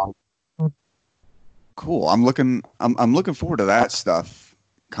 Cool. I'm looking forward to that stuff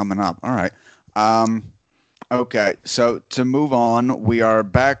coming up. All right. Okay. So to move on, we are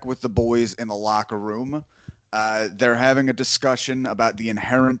back with the boys in the locker room. They're having a discussion about the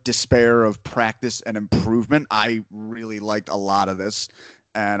inherent despair of practice and improvement. I really liked a lot of this,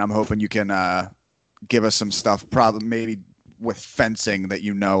 and I'm hoping you can give us some stuff, probably maybe with fencing that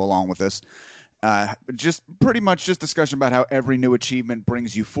along with this. Just pretty much just discussion about how every new achievement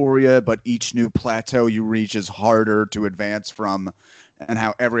brings euphoria, but each new plateau you reach is harder to advance from, and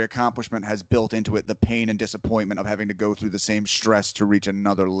how every accomplishment has built into it the pain and disappointment of having to go through the same stress to reach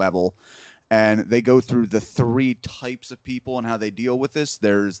another level. And they go through the three types of people and how they deal with this.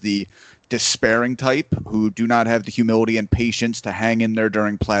 There's the despairing type, who do not have the humility and patience to hang in there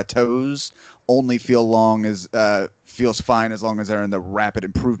during plateaus, only feels fine as long as they're in the rapid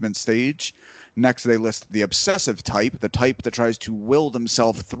improvement stage. Next, they list the obsessive type, the type that tries to will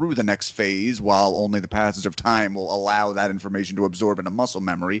themselves through the next phase while only the passage of time will allow that information to absorb into muscle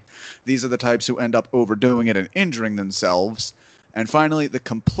memory. These are the types who end up overdoing it and injuring themselves. And finally, the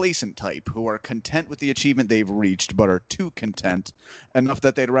complacent type, who are content with the achievement they've reached, but are too content enough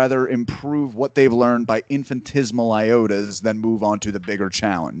that they'd rather improve what they've learned by infinitesimal iotas than move on to the bigger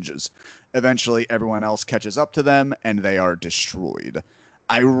challenges. Eventually, everyone else catches up to them, and they are destroyed.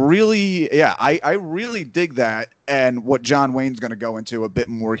 I really dig that, and what John Wayne's going to go into a bit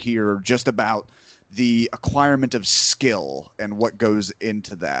more here, just about the acquirement of skill and what goes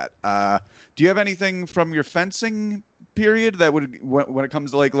into that. Do you have anything from your fencing period that would, when it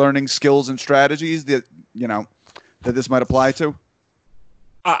comes to like learning skills and strategies that that this might apply to?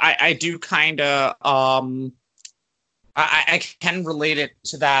 I do kind of I can relate it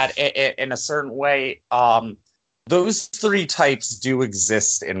to that in a certain way. Those three types do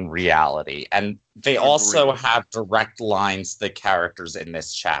exist in reality, and they also have direct lines to the characters in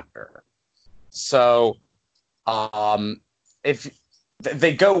this chapter. So, if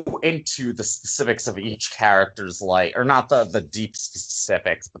they go into the specifics of each character's life, or not the deep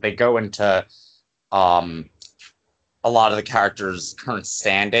specifics, but they go into a lot of the characters' current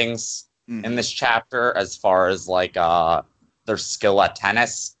standings in this chapter, as far as like their skill at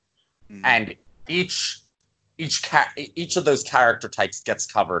tennis, and each of those character types gets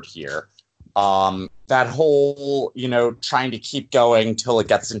covered here. That whole, trying to keep going till it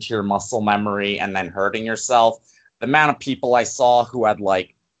gets into your muscle memory and then hurting yourself. The amount of people I saw who had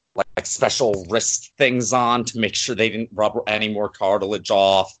like special wrist things on to make sure they didn't rub any more cartilage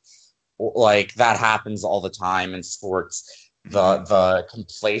off. Like that happens all the time in sports. The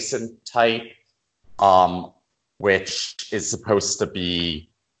complacent type, which is supposed to be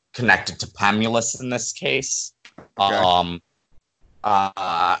connected to Pemulus in this case. Okay.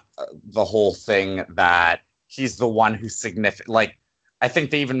 The whole thing that he's the one who's significant. Like, I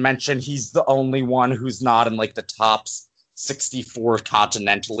think they even mentioned he's the only one who's not in like the top 64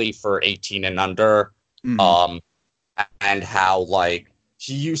 continentally for 18 and under. And how like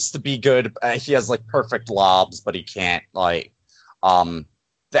he used to be good. He has like perfect lobs, but he can't like. The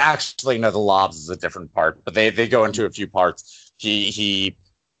lobs is a different part, but they go into a few parts. He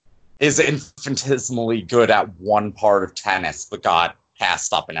is infinitesimally good at one part of tennis, but got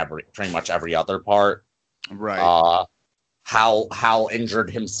passed up in pretty much every other part. Right. Hal injured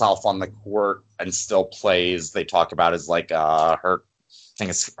himself on the court and still plays. They talk about his like hurt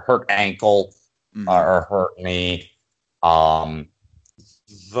ankle or hurt knee.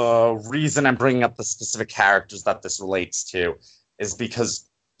 The reason I'm bringing up the specific characters that this relates to is because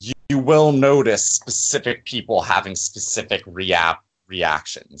you will notice specific people having specific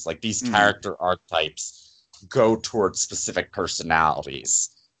reactions. Like these character archetypes go towards specific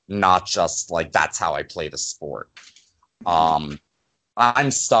personalities, not just like that's how I play the sport. I'm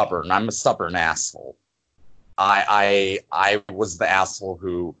stubborn. I'm a stubborn asshole. I was the asshole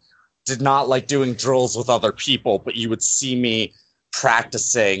who did not like doing drills with other people, but you would see me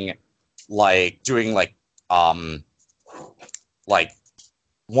practicing, like doing like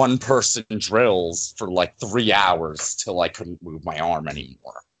one-person drills for like 3 hours till I couldn't move my arm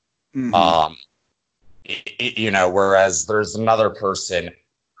anymore. Whereas there's another person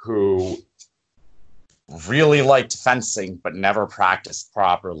who really liked fencing but never practiced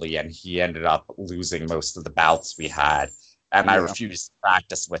properly, and he ended up losing most of the bouts we had, and I refused to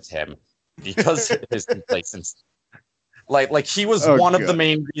practice with him because of his complacency. Like he was one of the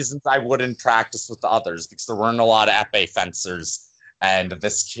main reasons I wouldn't practice with the others, because there weren't a lot of épée fencers. And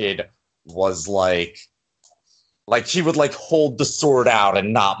this kid was like he would like hold the sword out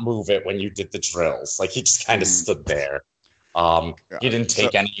and not move it when you did the drills. Like he just kind of stood there. He didn't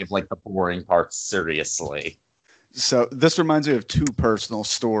take any of like the boring parts seriously. So this reminds me of two personal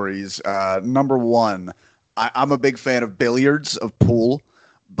stories. Number one, I'm a big fan of billiards, of pool,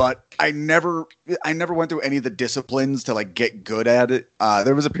 but I never went through any of the disciplines to like get good at it.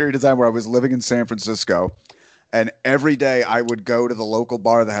 There was a period of time where I was living in San Francisco. And every day I would go to the local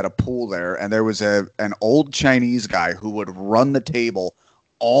bar that had a pool there, and there was an old Chinese guy who would run the table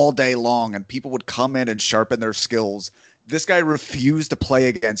all day long, and people would come in and sharpen their skills. This guy refused to play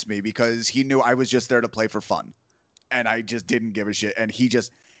against me because he knew I was just there to play for fun. And I just didn't give a shit. And he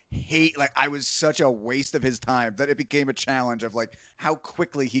just I was such a waste of his time that it became a challenge of like how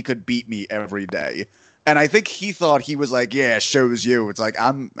quickly he could beat me every day. And I think he thought he was like, yeah, shows you. It's like,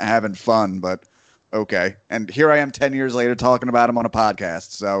 I'm having fun, but okay. And here I am 10 years later talking about him on a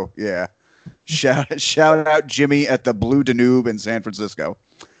podcast. So yeah, shout out Jimmy at the Blue Danube in San Francisco.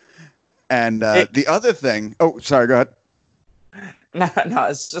 And the other thing, oh, sorry, go ahead. No,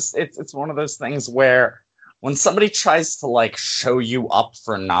 it's just, it's one of those things where when somebody tries to like show you up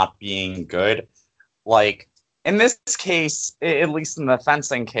for not being good, like in this case, at least in the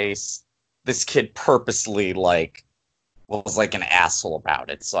fencing case, this kid purposely like was like an asshole about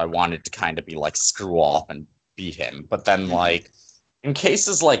it. So I wanted to kind of be like, screw off and beat him. But then like in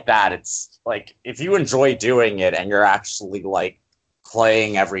cases like that, it's like, if you enjoy doing it and you're actually like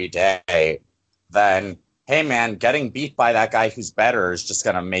playing every day, then hey man, getting beat by that guy who's better is just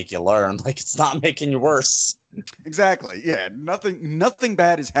gonna make you learn. Like, it's not making you worse. Exactly. Yeah. Nothing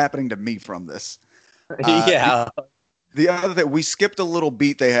bad is happening to me from this. Yeah. The other thing, we skipped a little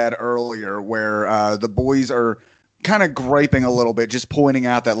beat they had earlier where the boys are kind of griping a little bit, just pointing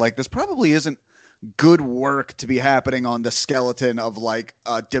out that like this probably isn't good work to be happening on the skeleton of like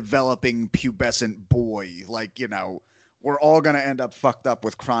a developing pubescent boy. Like, you know, we're all going to end up fucked up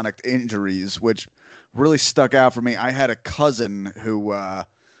with chronic injuries, which really stuck out for me. I had a cousin who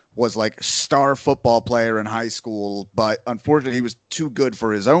was like star football player in high school, but unfortunately he was too good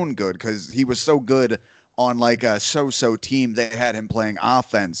for his own good because he was so good on like a so-so team. They had him playing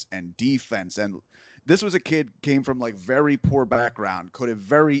offense and defense. And this was a kid came from like very poor background, could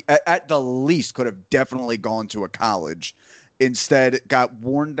have at the least could have definitely gone to a college. Instead got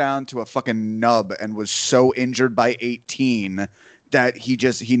worn down to a fucking nub and was so injured by 18 that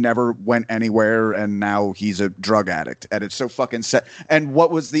he never went anywhere, and now he's a drug addict. And it's so fucking sad. And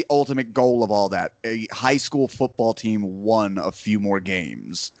what was the ultimate goal of all that? A high school football team won a few more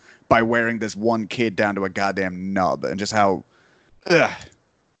games by wearing this one kid down to a goddamn nub, and just how,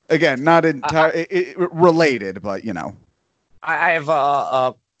 again, not entirely related, but you know. I have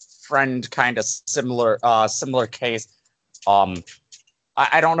a friend, kind of similar case.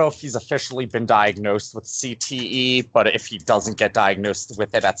 I don't know if he's officially been diagnosed with CTE, but if he doesn't get diagnosed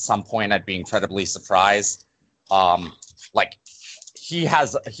with it at some point, I'd be incredibly surprised. Like he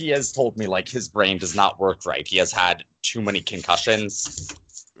has told me like his brain does not work right. He has had too many concussions.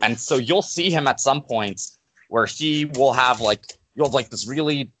 And so you'll see him at some points where you'll have this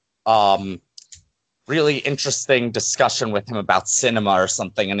really interesting discussion with him about cinema or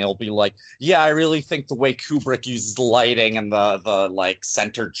something, and he'll be like, yeah, I really think the way Kubrick uses the lighting and the like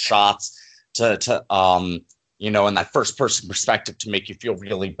centered shots to you know, in that first person perspective to make you feel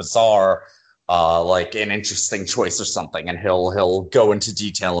really bizarre, like an interesting choice or something, and he'll go into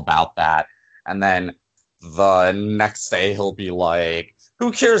detail about that. And then the next day he'll be like,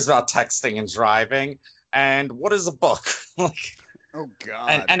 who cares about texting and driving, and what is a book? Like, oh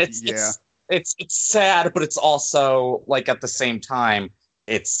god. And it's sad, but it's also like at the same time,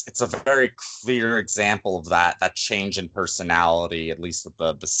 it's a very clear example of that change in personality, at least with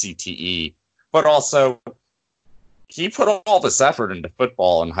the CTE. But also, he put all this effort into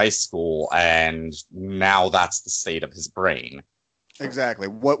football in high school, and now that's the state of his brain. Exactly.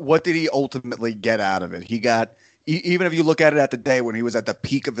 What did he ultimately get out of it? He got, even if you look at it at the day when he was at the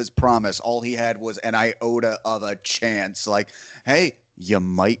peak of his promise, all he had was an iota of a chance. Like, hey, you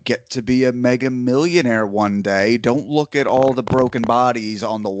might get to be a mega millionaire one day. Don't look at all the broken bodies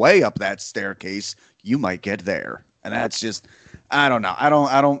on the way up that staircase. You might get there. And that's just, I don't know. I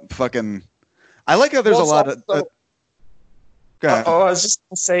don't fucking, I like how there's a lot of, go ahead. I was just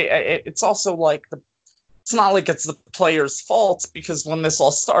going to say, it's also like it's not like it's the player's fault, because when this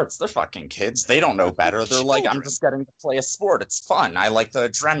all starts, they're fucking kids. They don't know better. They're like, I'm just getting to play a sport. It's fun. I like the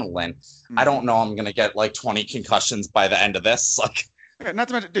adrenaline. I don't know I'm going to get like 20 concussions by the end of this. Like, not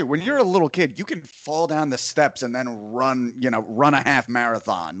to mention, dude, when you're a little kid, you can fall down the steps and then run a half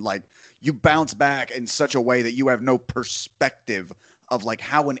marathon. Like, you bounce back in such a way that you have no perspective of like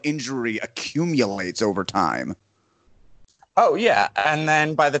how an injury accumulates over time. Oh, yeah. And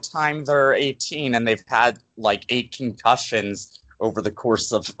then by the time they're 18 and they've had like 8 concussions over the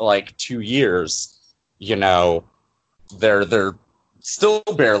course of like 2 years, you know, they're still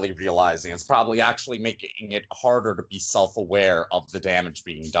barely realizing. It's probably actually making it harder to be self-aware of the damage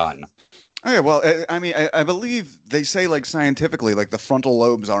being done. Okay, well, I mean, I believe they say, like, scientifically, like, the frontal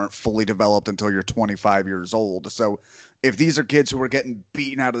lobes aren't fully developed until you're 25 years old. So if these are kids who are getting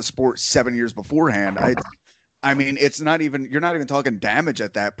beaten out of the sport 7 years beforehand, I mean, you're not even talking damage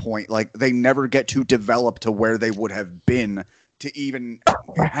at that point. Like, they never get to develop to where they would have been to even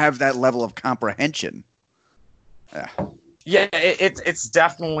have that level of comprehension. Yeah, it's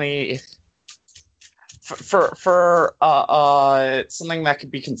definitely for something that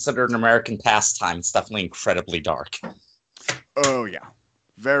could be considered an American pastime. It's definitely incredibly dark. Oh yeah,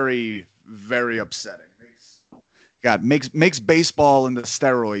 very, very upsetting. God, makes baseball and the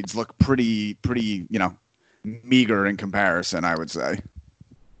steroids look pretty, meager in comparison, I would say.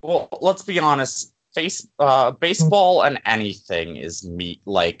 Well, let's be honest. Baseball and anything is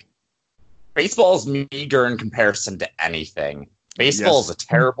baseball is meager in comparison to anything. Baseball is a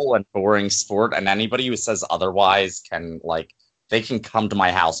terrible and boring sport, and anybody who says otherwise they can come to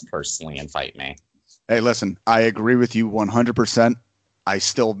my house personally and fight me. Hey, listen, I agree with you 100%. I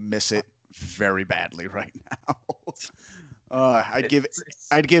still miss it very badly right now.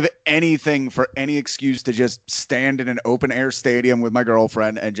 I'd give anything for any excuse to just stand in an open air stadium with my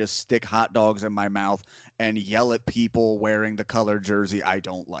girlfriend and just stick hot dogs in my mouth and yell at people wearing the color jersey I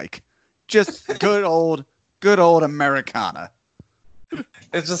don't like. Just good old Americana.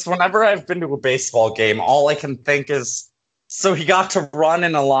 It's just whenever I've been to a baseball game, all I can think is, so he got to run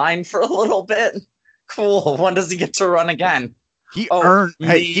in a line for a little bit? Cool. When does he get to run again?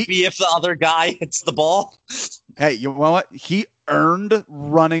 Maybe if the other guy hits the ball. Hey, you know what? He earned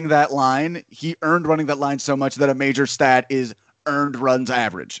running that line. He earned running that line so much that a major stat is earned runs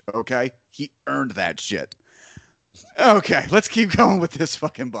average. Okay? He earned that shit. Okay, let's keep going with this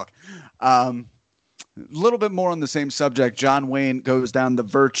fucking book. A little bit more on the same subject. John Wayne goes down the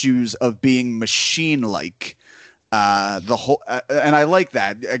virtues of being machine-like. And I like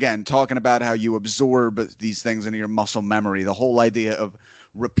that. Again, talking about how you absorb these things into your muscle memory. The whole idea of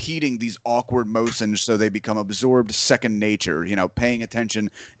repeating these awkward motions so they become absorbed second nature. Paying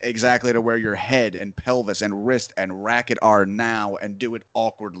attention exactly to where your head and pelvis and wrist and racket are now, and do it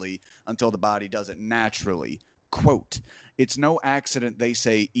awkwardly until the body does it naturally. Quote, "It's no accident they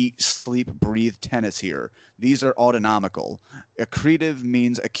say eat, sleep, breathe tennis here. These are autonomical. Accretive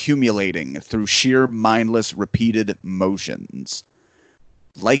means accumulating through sheer mindless repeated motions."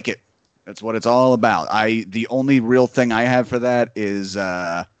 Like it. That's what it's all about. The only real thing I have for that is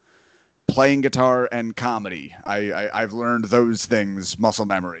playing guitar and comedy. I've learned those things, muscle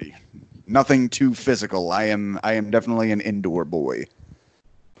memory. Nothing too physical. I am definitely an indoor boy.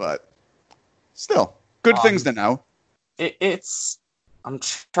 But still, good things to know. I'm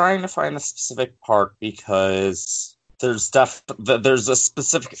trying to find the specific part because there's a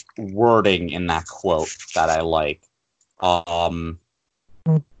specific wording in that quote that I like.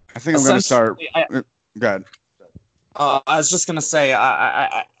 I think I'm going to start. Go ahead. I was just going to say,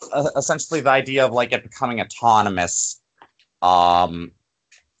 I essentially the idea of it becoming autonomous,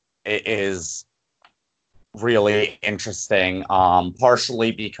 is really interesting.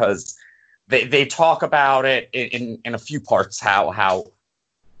 Partially because they talk about it in a few parts how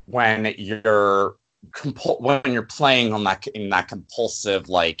when you're playing in that compulsive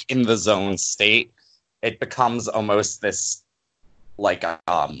in the zone state, it becomes almost this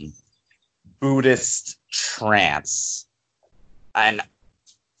Buddhist trance. And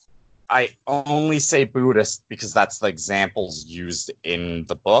I only say Buddhist because that's the examples used in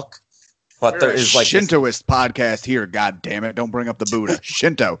the book. But there is Shintoist podcast here, god damn it. Don't bring up the Buddha.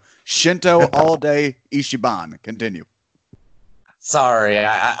 Shinto all day, Ishiban. Continue. Sorry,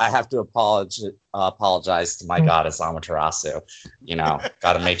 I have to apologize to my goddess Amaterasu.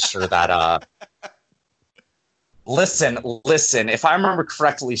 Got to make sure that Listen, if I remember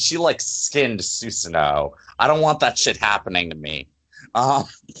correctly, she skinned Susanoo. I don't want that shit happening to me. Okay.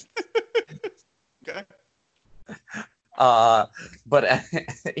 But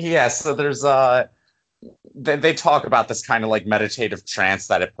yeah, so there's they talk about this kind of meditative trance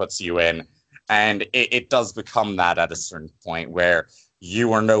that it puts you in, and it does become that at a certain point where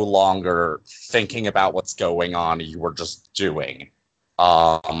you are no longer thinking about what's going on, you are just doing.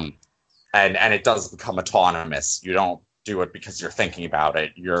 And it does become autonomous. You don't do it because you're thinking about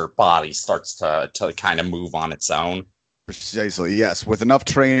it. Your body starts to kind of move on its own. Precisely, yes. With enough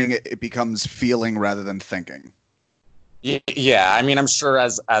training, it becomes feeling rather than thinking. Yeah, I mean, I'm sure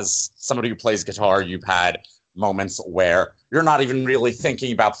as somebody who plays guitar, you've had moments where you're not even really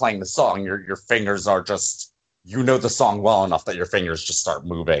thinking about playing the song. Your fingers are just, the song well enough that your fingers just start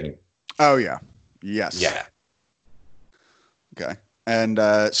moving. Oh, yeah. Yes. Yeah. Okay. And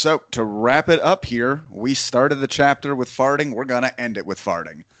so to wrap it up here, we started the chapter with farting. We're going to end it with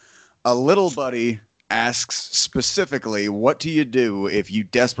farting. A little buddy asks specifically, what do you do if you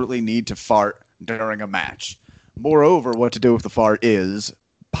desperately need to fart during a match? Moreover, what to do if the fart is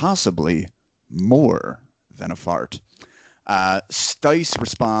possibly more than a fart. Stice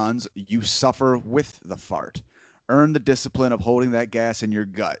responds, you suffer with the fart. Earn the discipline of holding that gas in your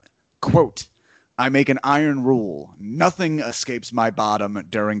gut. Quote, I make an iron rule. Nothing escapes my bottom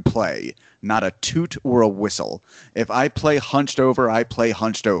during play. Not a toot or a whistle. If I play hunched over, I play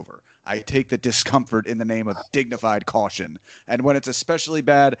hunched over. I take the discomfort in the name of dignified caution. And when it's especially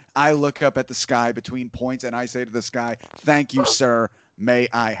bad, I look up at the sky between points and I say to the sky, thank you, sir. May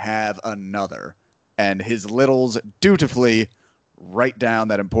I have another? And his littles dutifully write down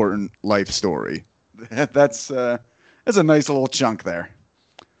that important life story. That's a nice little chunk there.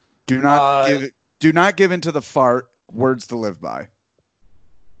 Do not give in to the fart. Words to live by.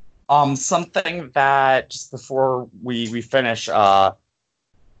 Something that just before we finish, I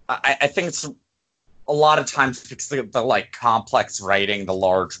think it's a lot of times because the like complex writing, the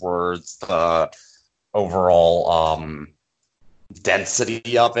large words, the overall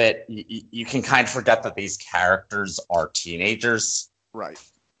density of it, you can kind of forget that these characters are teenagers, right?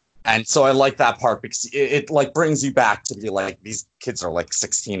 And so I like that part because it like brings you back to be like these kids are like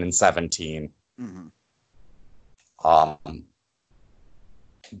 16 and 17. Mm-hmm.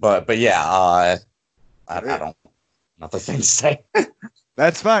 But yeah, I don't nothing to say.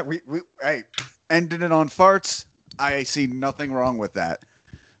 That's fine. We ended it on farts. I see nothing wrong with that.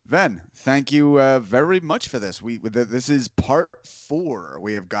 Venn, thank you very much for this. This is part 4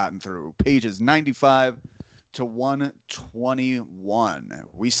 we have gotten through, pages 95 to 121.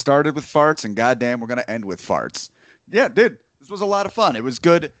 We started with farts, and goddamn, we're gonna end with farts. Yeah, dude, this was a lot of fun. It was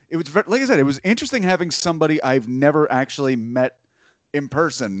good. It was like I said, it was interesting having somebody I've never actually met in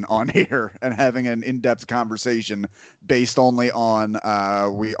person on here and having an in-depth conversation based only on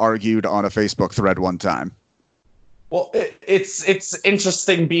we argued on a Facebook thread one time. Well, it's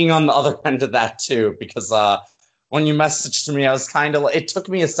interesting being on the other end of that too, because when you messaged me, I was kind of it took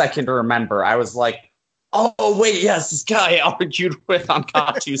me a second to remember. I was like, oh wait, yes, this guy I argued with on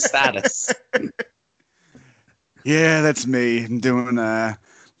Got2 status. Yeah, that's me. I'm doing a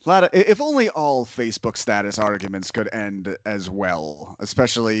lot of. If only all Facebook status arguments could end as well,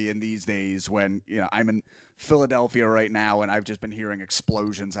 especially in these days when I'm in Philadelphia right now and I've just been hearing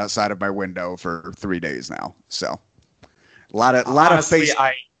explosions outside of my window for 3 days now. So. A lot of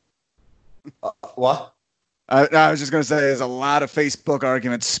Facebook. What? I was just going to say, there's a lot of Facebook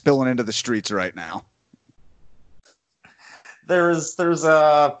arguments spilling into the streets right now. There's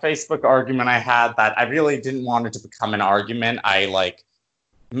a Facebook argument I had that I really didn't want it to become an argument. I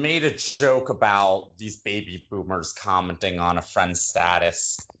made a joke about these baby boomers commenting on a friend's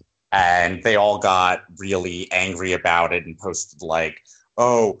status, and they all got really angry about it and posted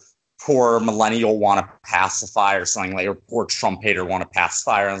oh, poor millennial want to pacify or something or poor Trump hater want to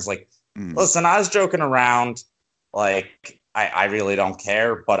pacify. And I was like, listen, I was joking around. I really don't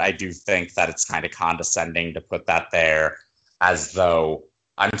care, but I do think that it's kind of condescending to put that there as though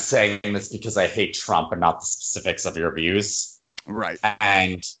I'm saying this because I hate Trump and not the specifics of your views. Right.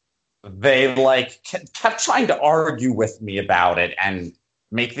 And they kept trying to argue with me about it and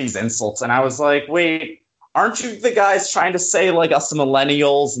make these insults. And I was like, wait, aren't you the guys trying to say us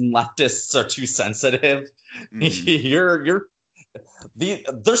millennials and leftists are too sensitive?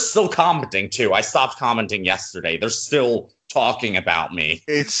 They're still commenting too. I stopped commenting yesterday. They're still talking about me.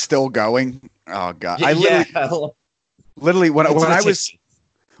 It's still going. Oh god. Yeah, literally when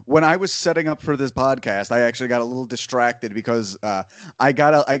I was setting up for this podcast, I actually got a little distracted because I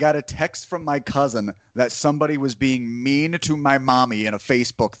got a text from my cousin that somebody was being mean to my mommy in a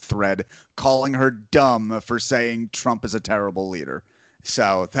Facebook thread, calling her dumb for saying Trump is a terrible leader.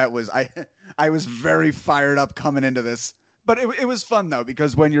 So that was I was very fired up coming into this, but it was fun though,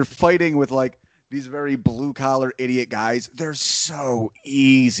 because when you're fighting with these very blue collar idiot guys, they're so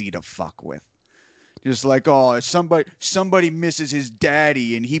easy to fuck with. Just oh, somebody misses his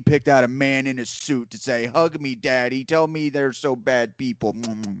daddy and he picked out a man in a suit to say, hug me, daddy. Tell me they're so bad people.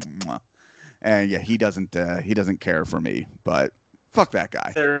 And yeah, he doesn't care for me, but fuck that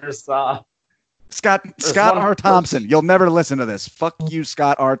guy. There's Scott R. Thompson. You'll never listen to this. Fuck you,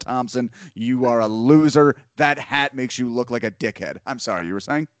 Scott R. Thompson. You are a loser. That hat makes you look like a dickhead. I'm sorry, you were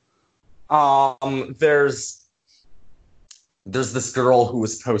saying? There's this girl who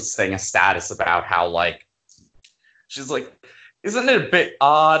was posting a status about how she's like, isn't it a bit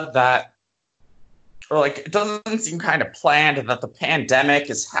odd that, or it doesn't seem kind of planned that the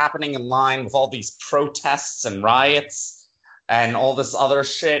pandemic is happening in line with all these protests and riots and all this other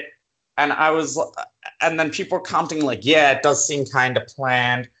shit. And and then people were commenting yeah, it does seem kind of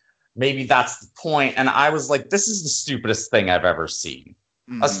planned. Maybe that's the point. And I was like, this is the stupidest thing I've ever seen,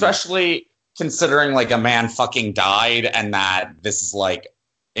 especially considering a man fucking died and that this is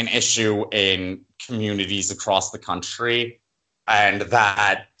an issue in communities across the country, and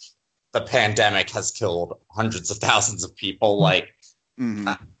that the pandemic has killed hundreds of thousands of people. Like,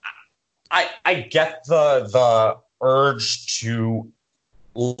 I get the urge to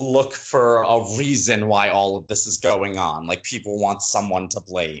look for a reason why all of this is going on. Like, people want someone to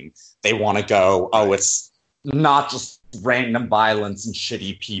blame. They want to go, oh, it's not just random violence and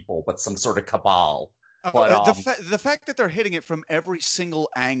shitty people, but some sort of cabal. But the fact that they're hitting it from every single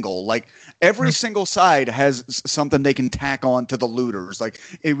angle, like every single side has something they can tack on to the looters. Like,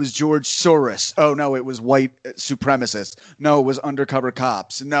 it was George Soros. Oh no, it was white supremacists. No, it was undercover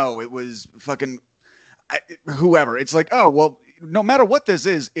cops. No, it was fucking whoever. It's like, oh well, no matter what this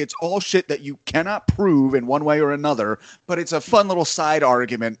is, it's all shit that you cannot prove in one way or another. But it's a fun little side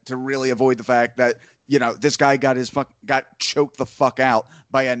argument to really avoid the fact that, you know, this guy got choked the fuck out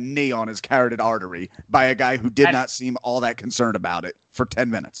by a knee on his carotid artery by a guy who did not seem all that concerned about it for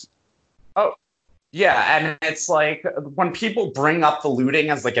 10 minutes. Oh, yeah. And it's like, when people bring up the looting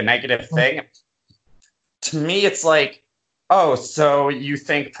as like a negative thing, to me, it's like, oh, so you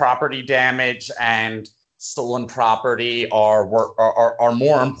think property damage and stolen property are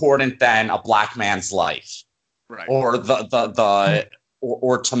more important than a black man's life, right? Or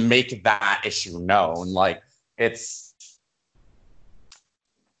or to make that issue known. Like, it's,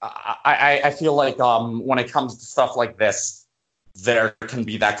 I feel like when it comes to stuff like this, there can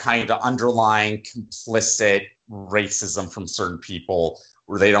be that kind of underlying complicit racism from certain people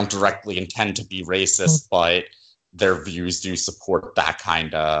where they don't directly intend to be racist, but their views do support that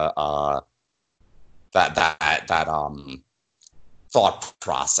kind of thought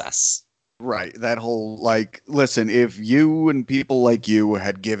process. Right. That whole, like, listen, if you and people like you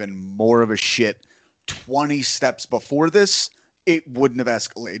had given more of a shit 20 steps before this, it wouldn't have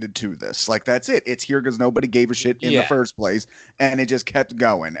escalated to this. Like, that's it. It's here because nobody gave a shit in the first place, and it just kept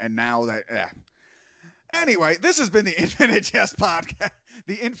going. And now that... Anyway, this has been the Infinite Jest podcast,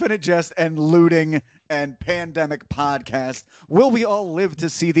 the Infinite Jest and looting and pandemic podcast. Will we all live to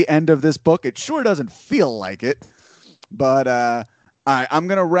see the end of this book? It sure doesn't feel like it. But I'm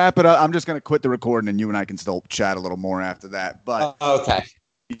going to wrap it up. I'm just going to quit the recording, and you and I can still chat a little more after that. But okay.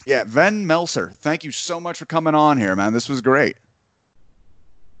 Yeah, Venn Melcer, thank you so much for coming on here, man. This was great.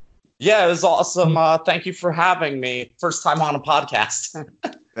 Yeah, it was awesome. Thank you for having me. First time on a podcast.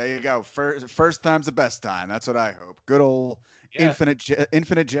 There you go. First time's the best time. That's what I hope. Good old Infinite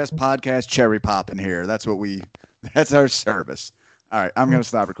Jest podcast cherry popping here. That's our service. All right, I'm going to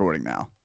stop recording now.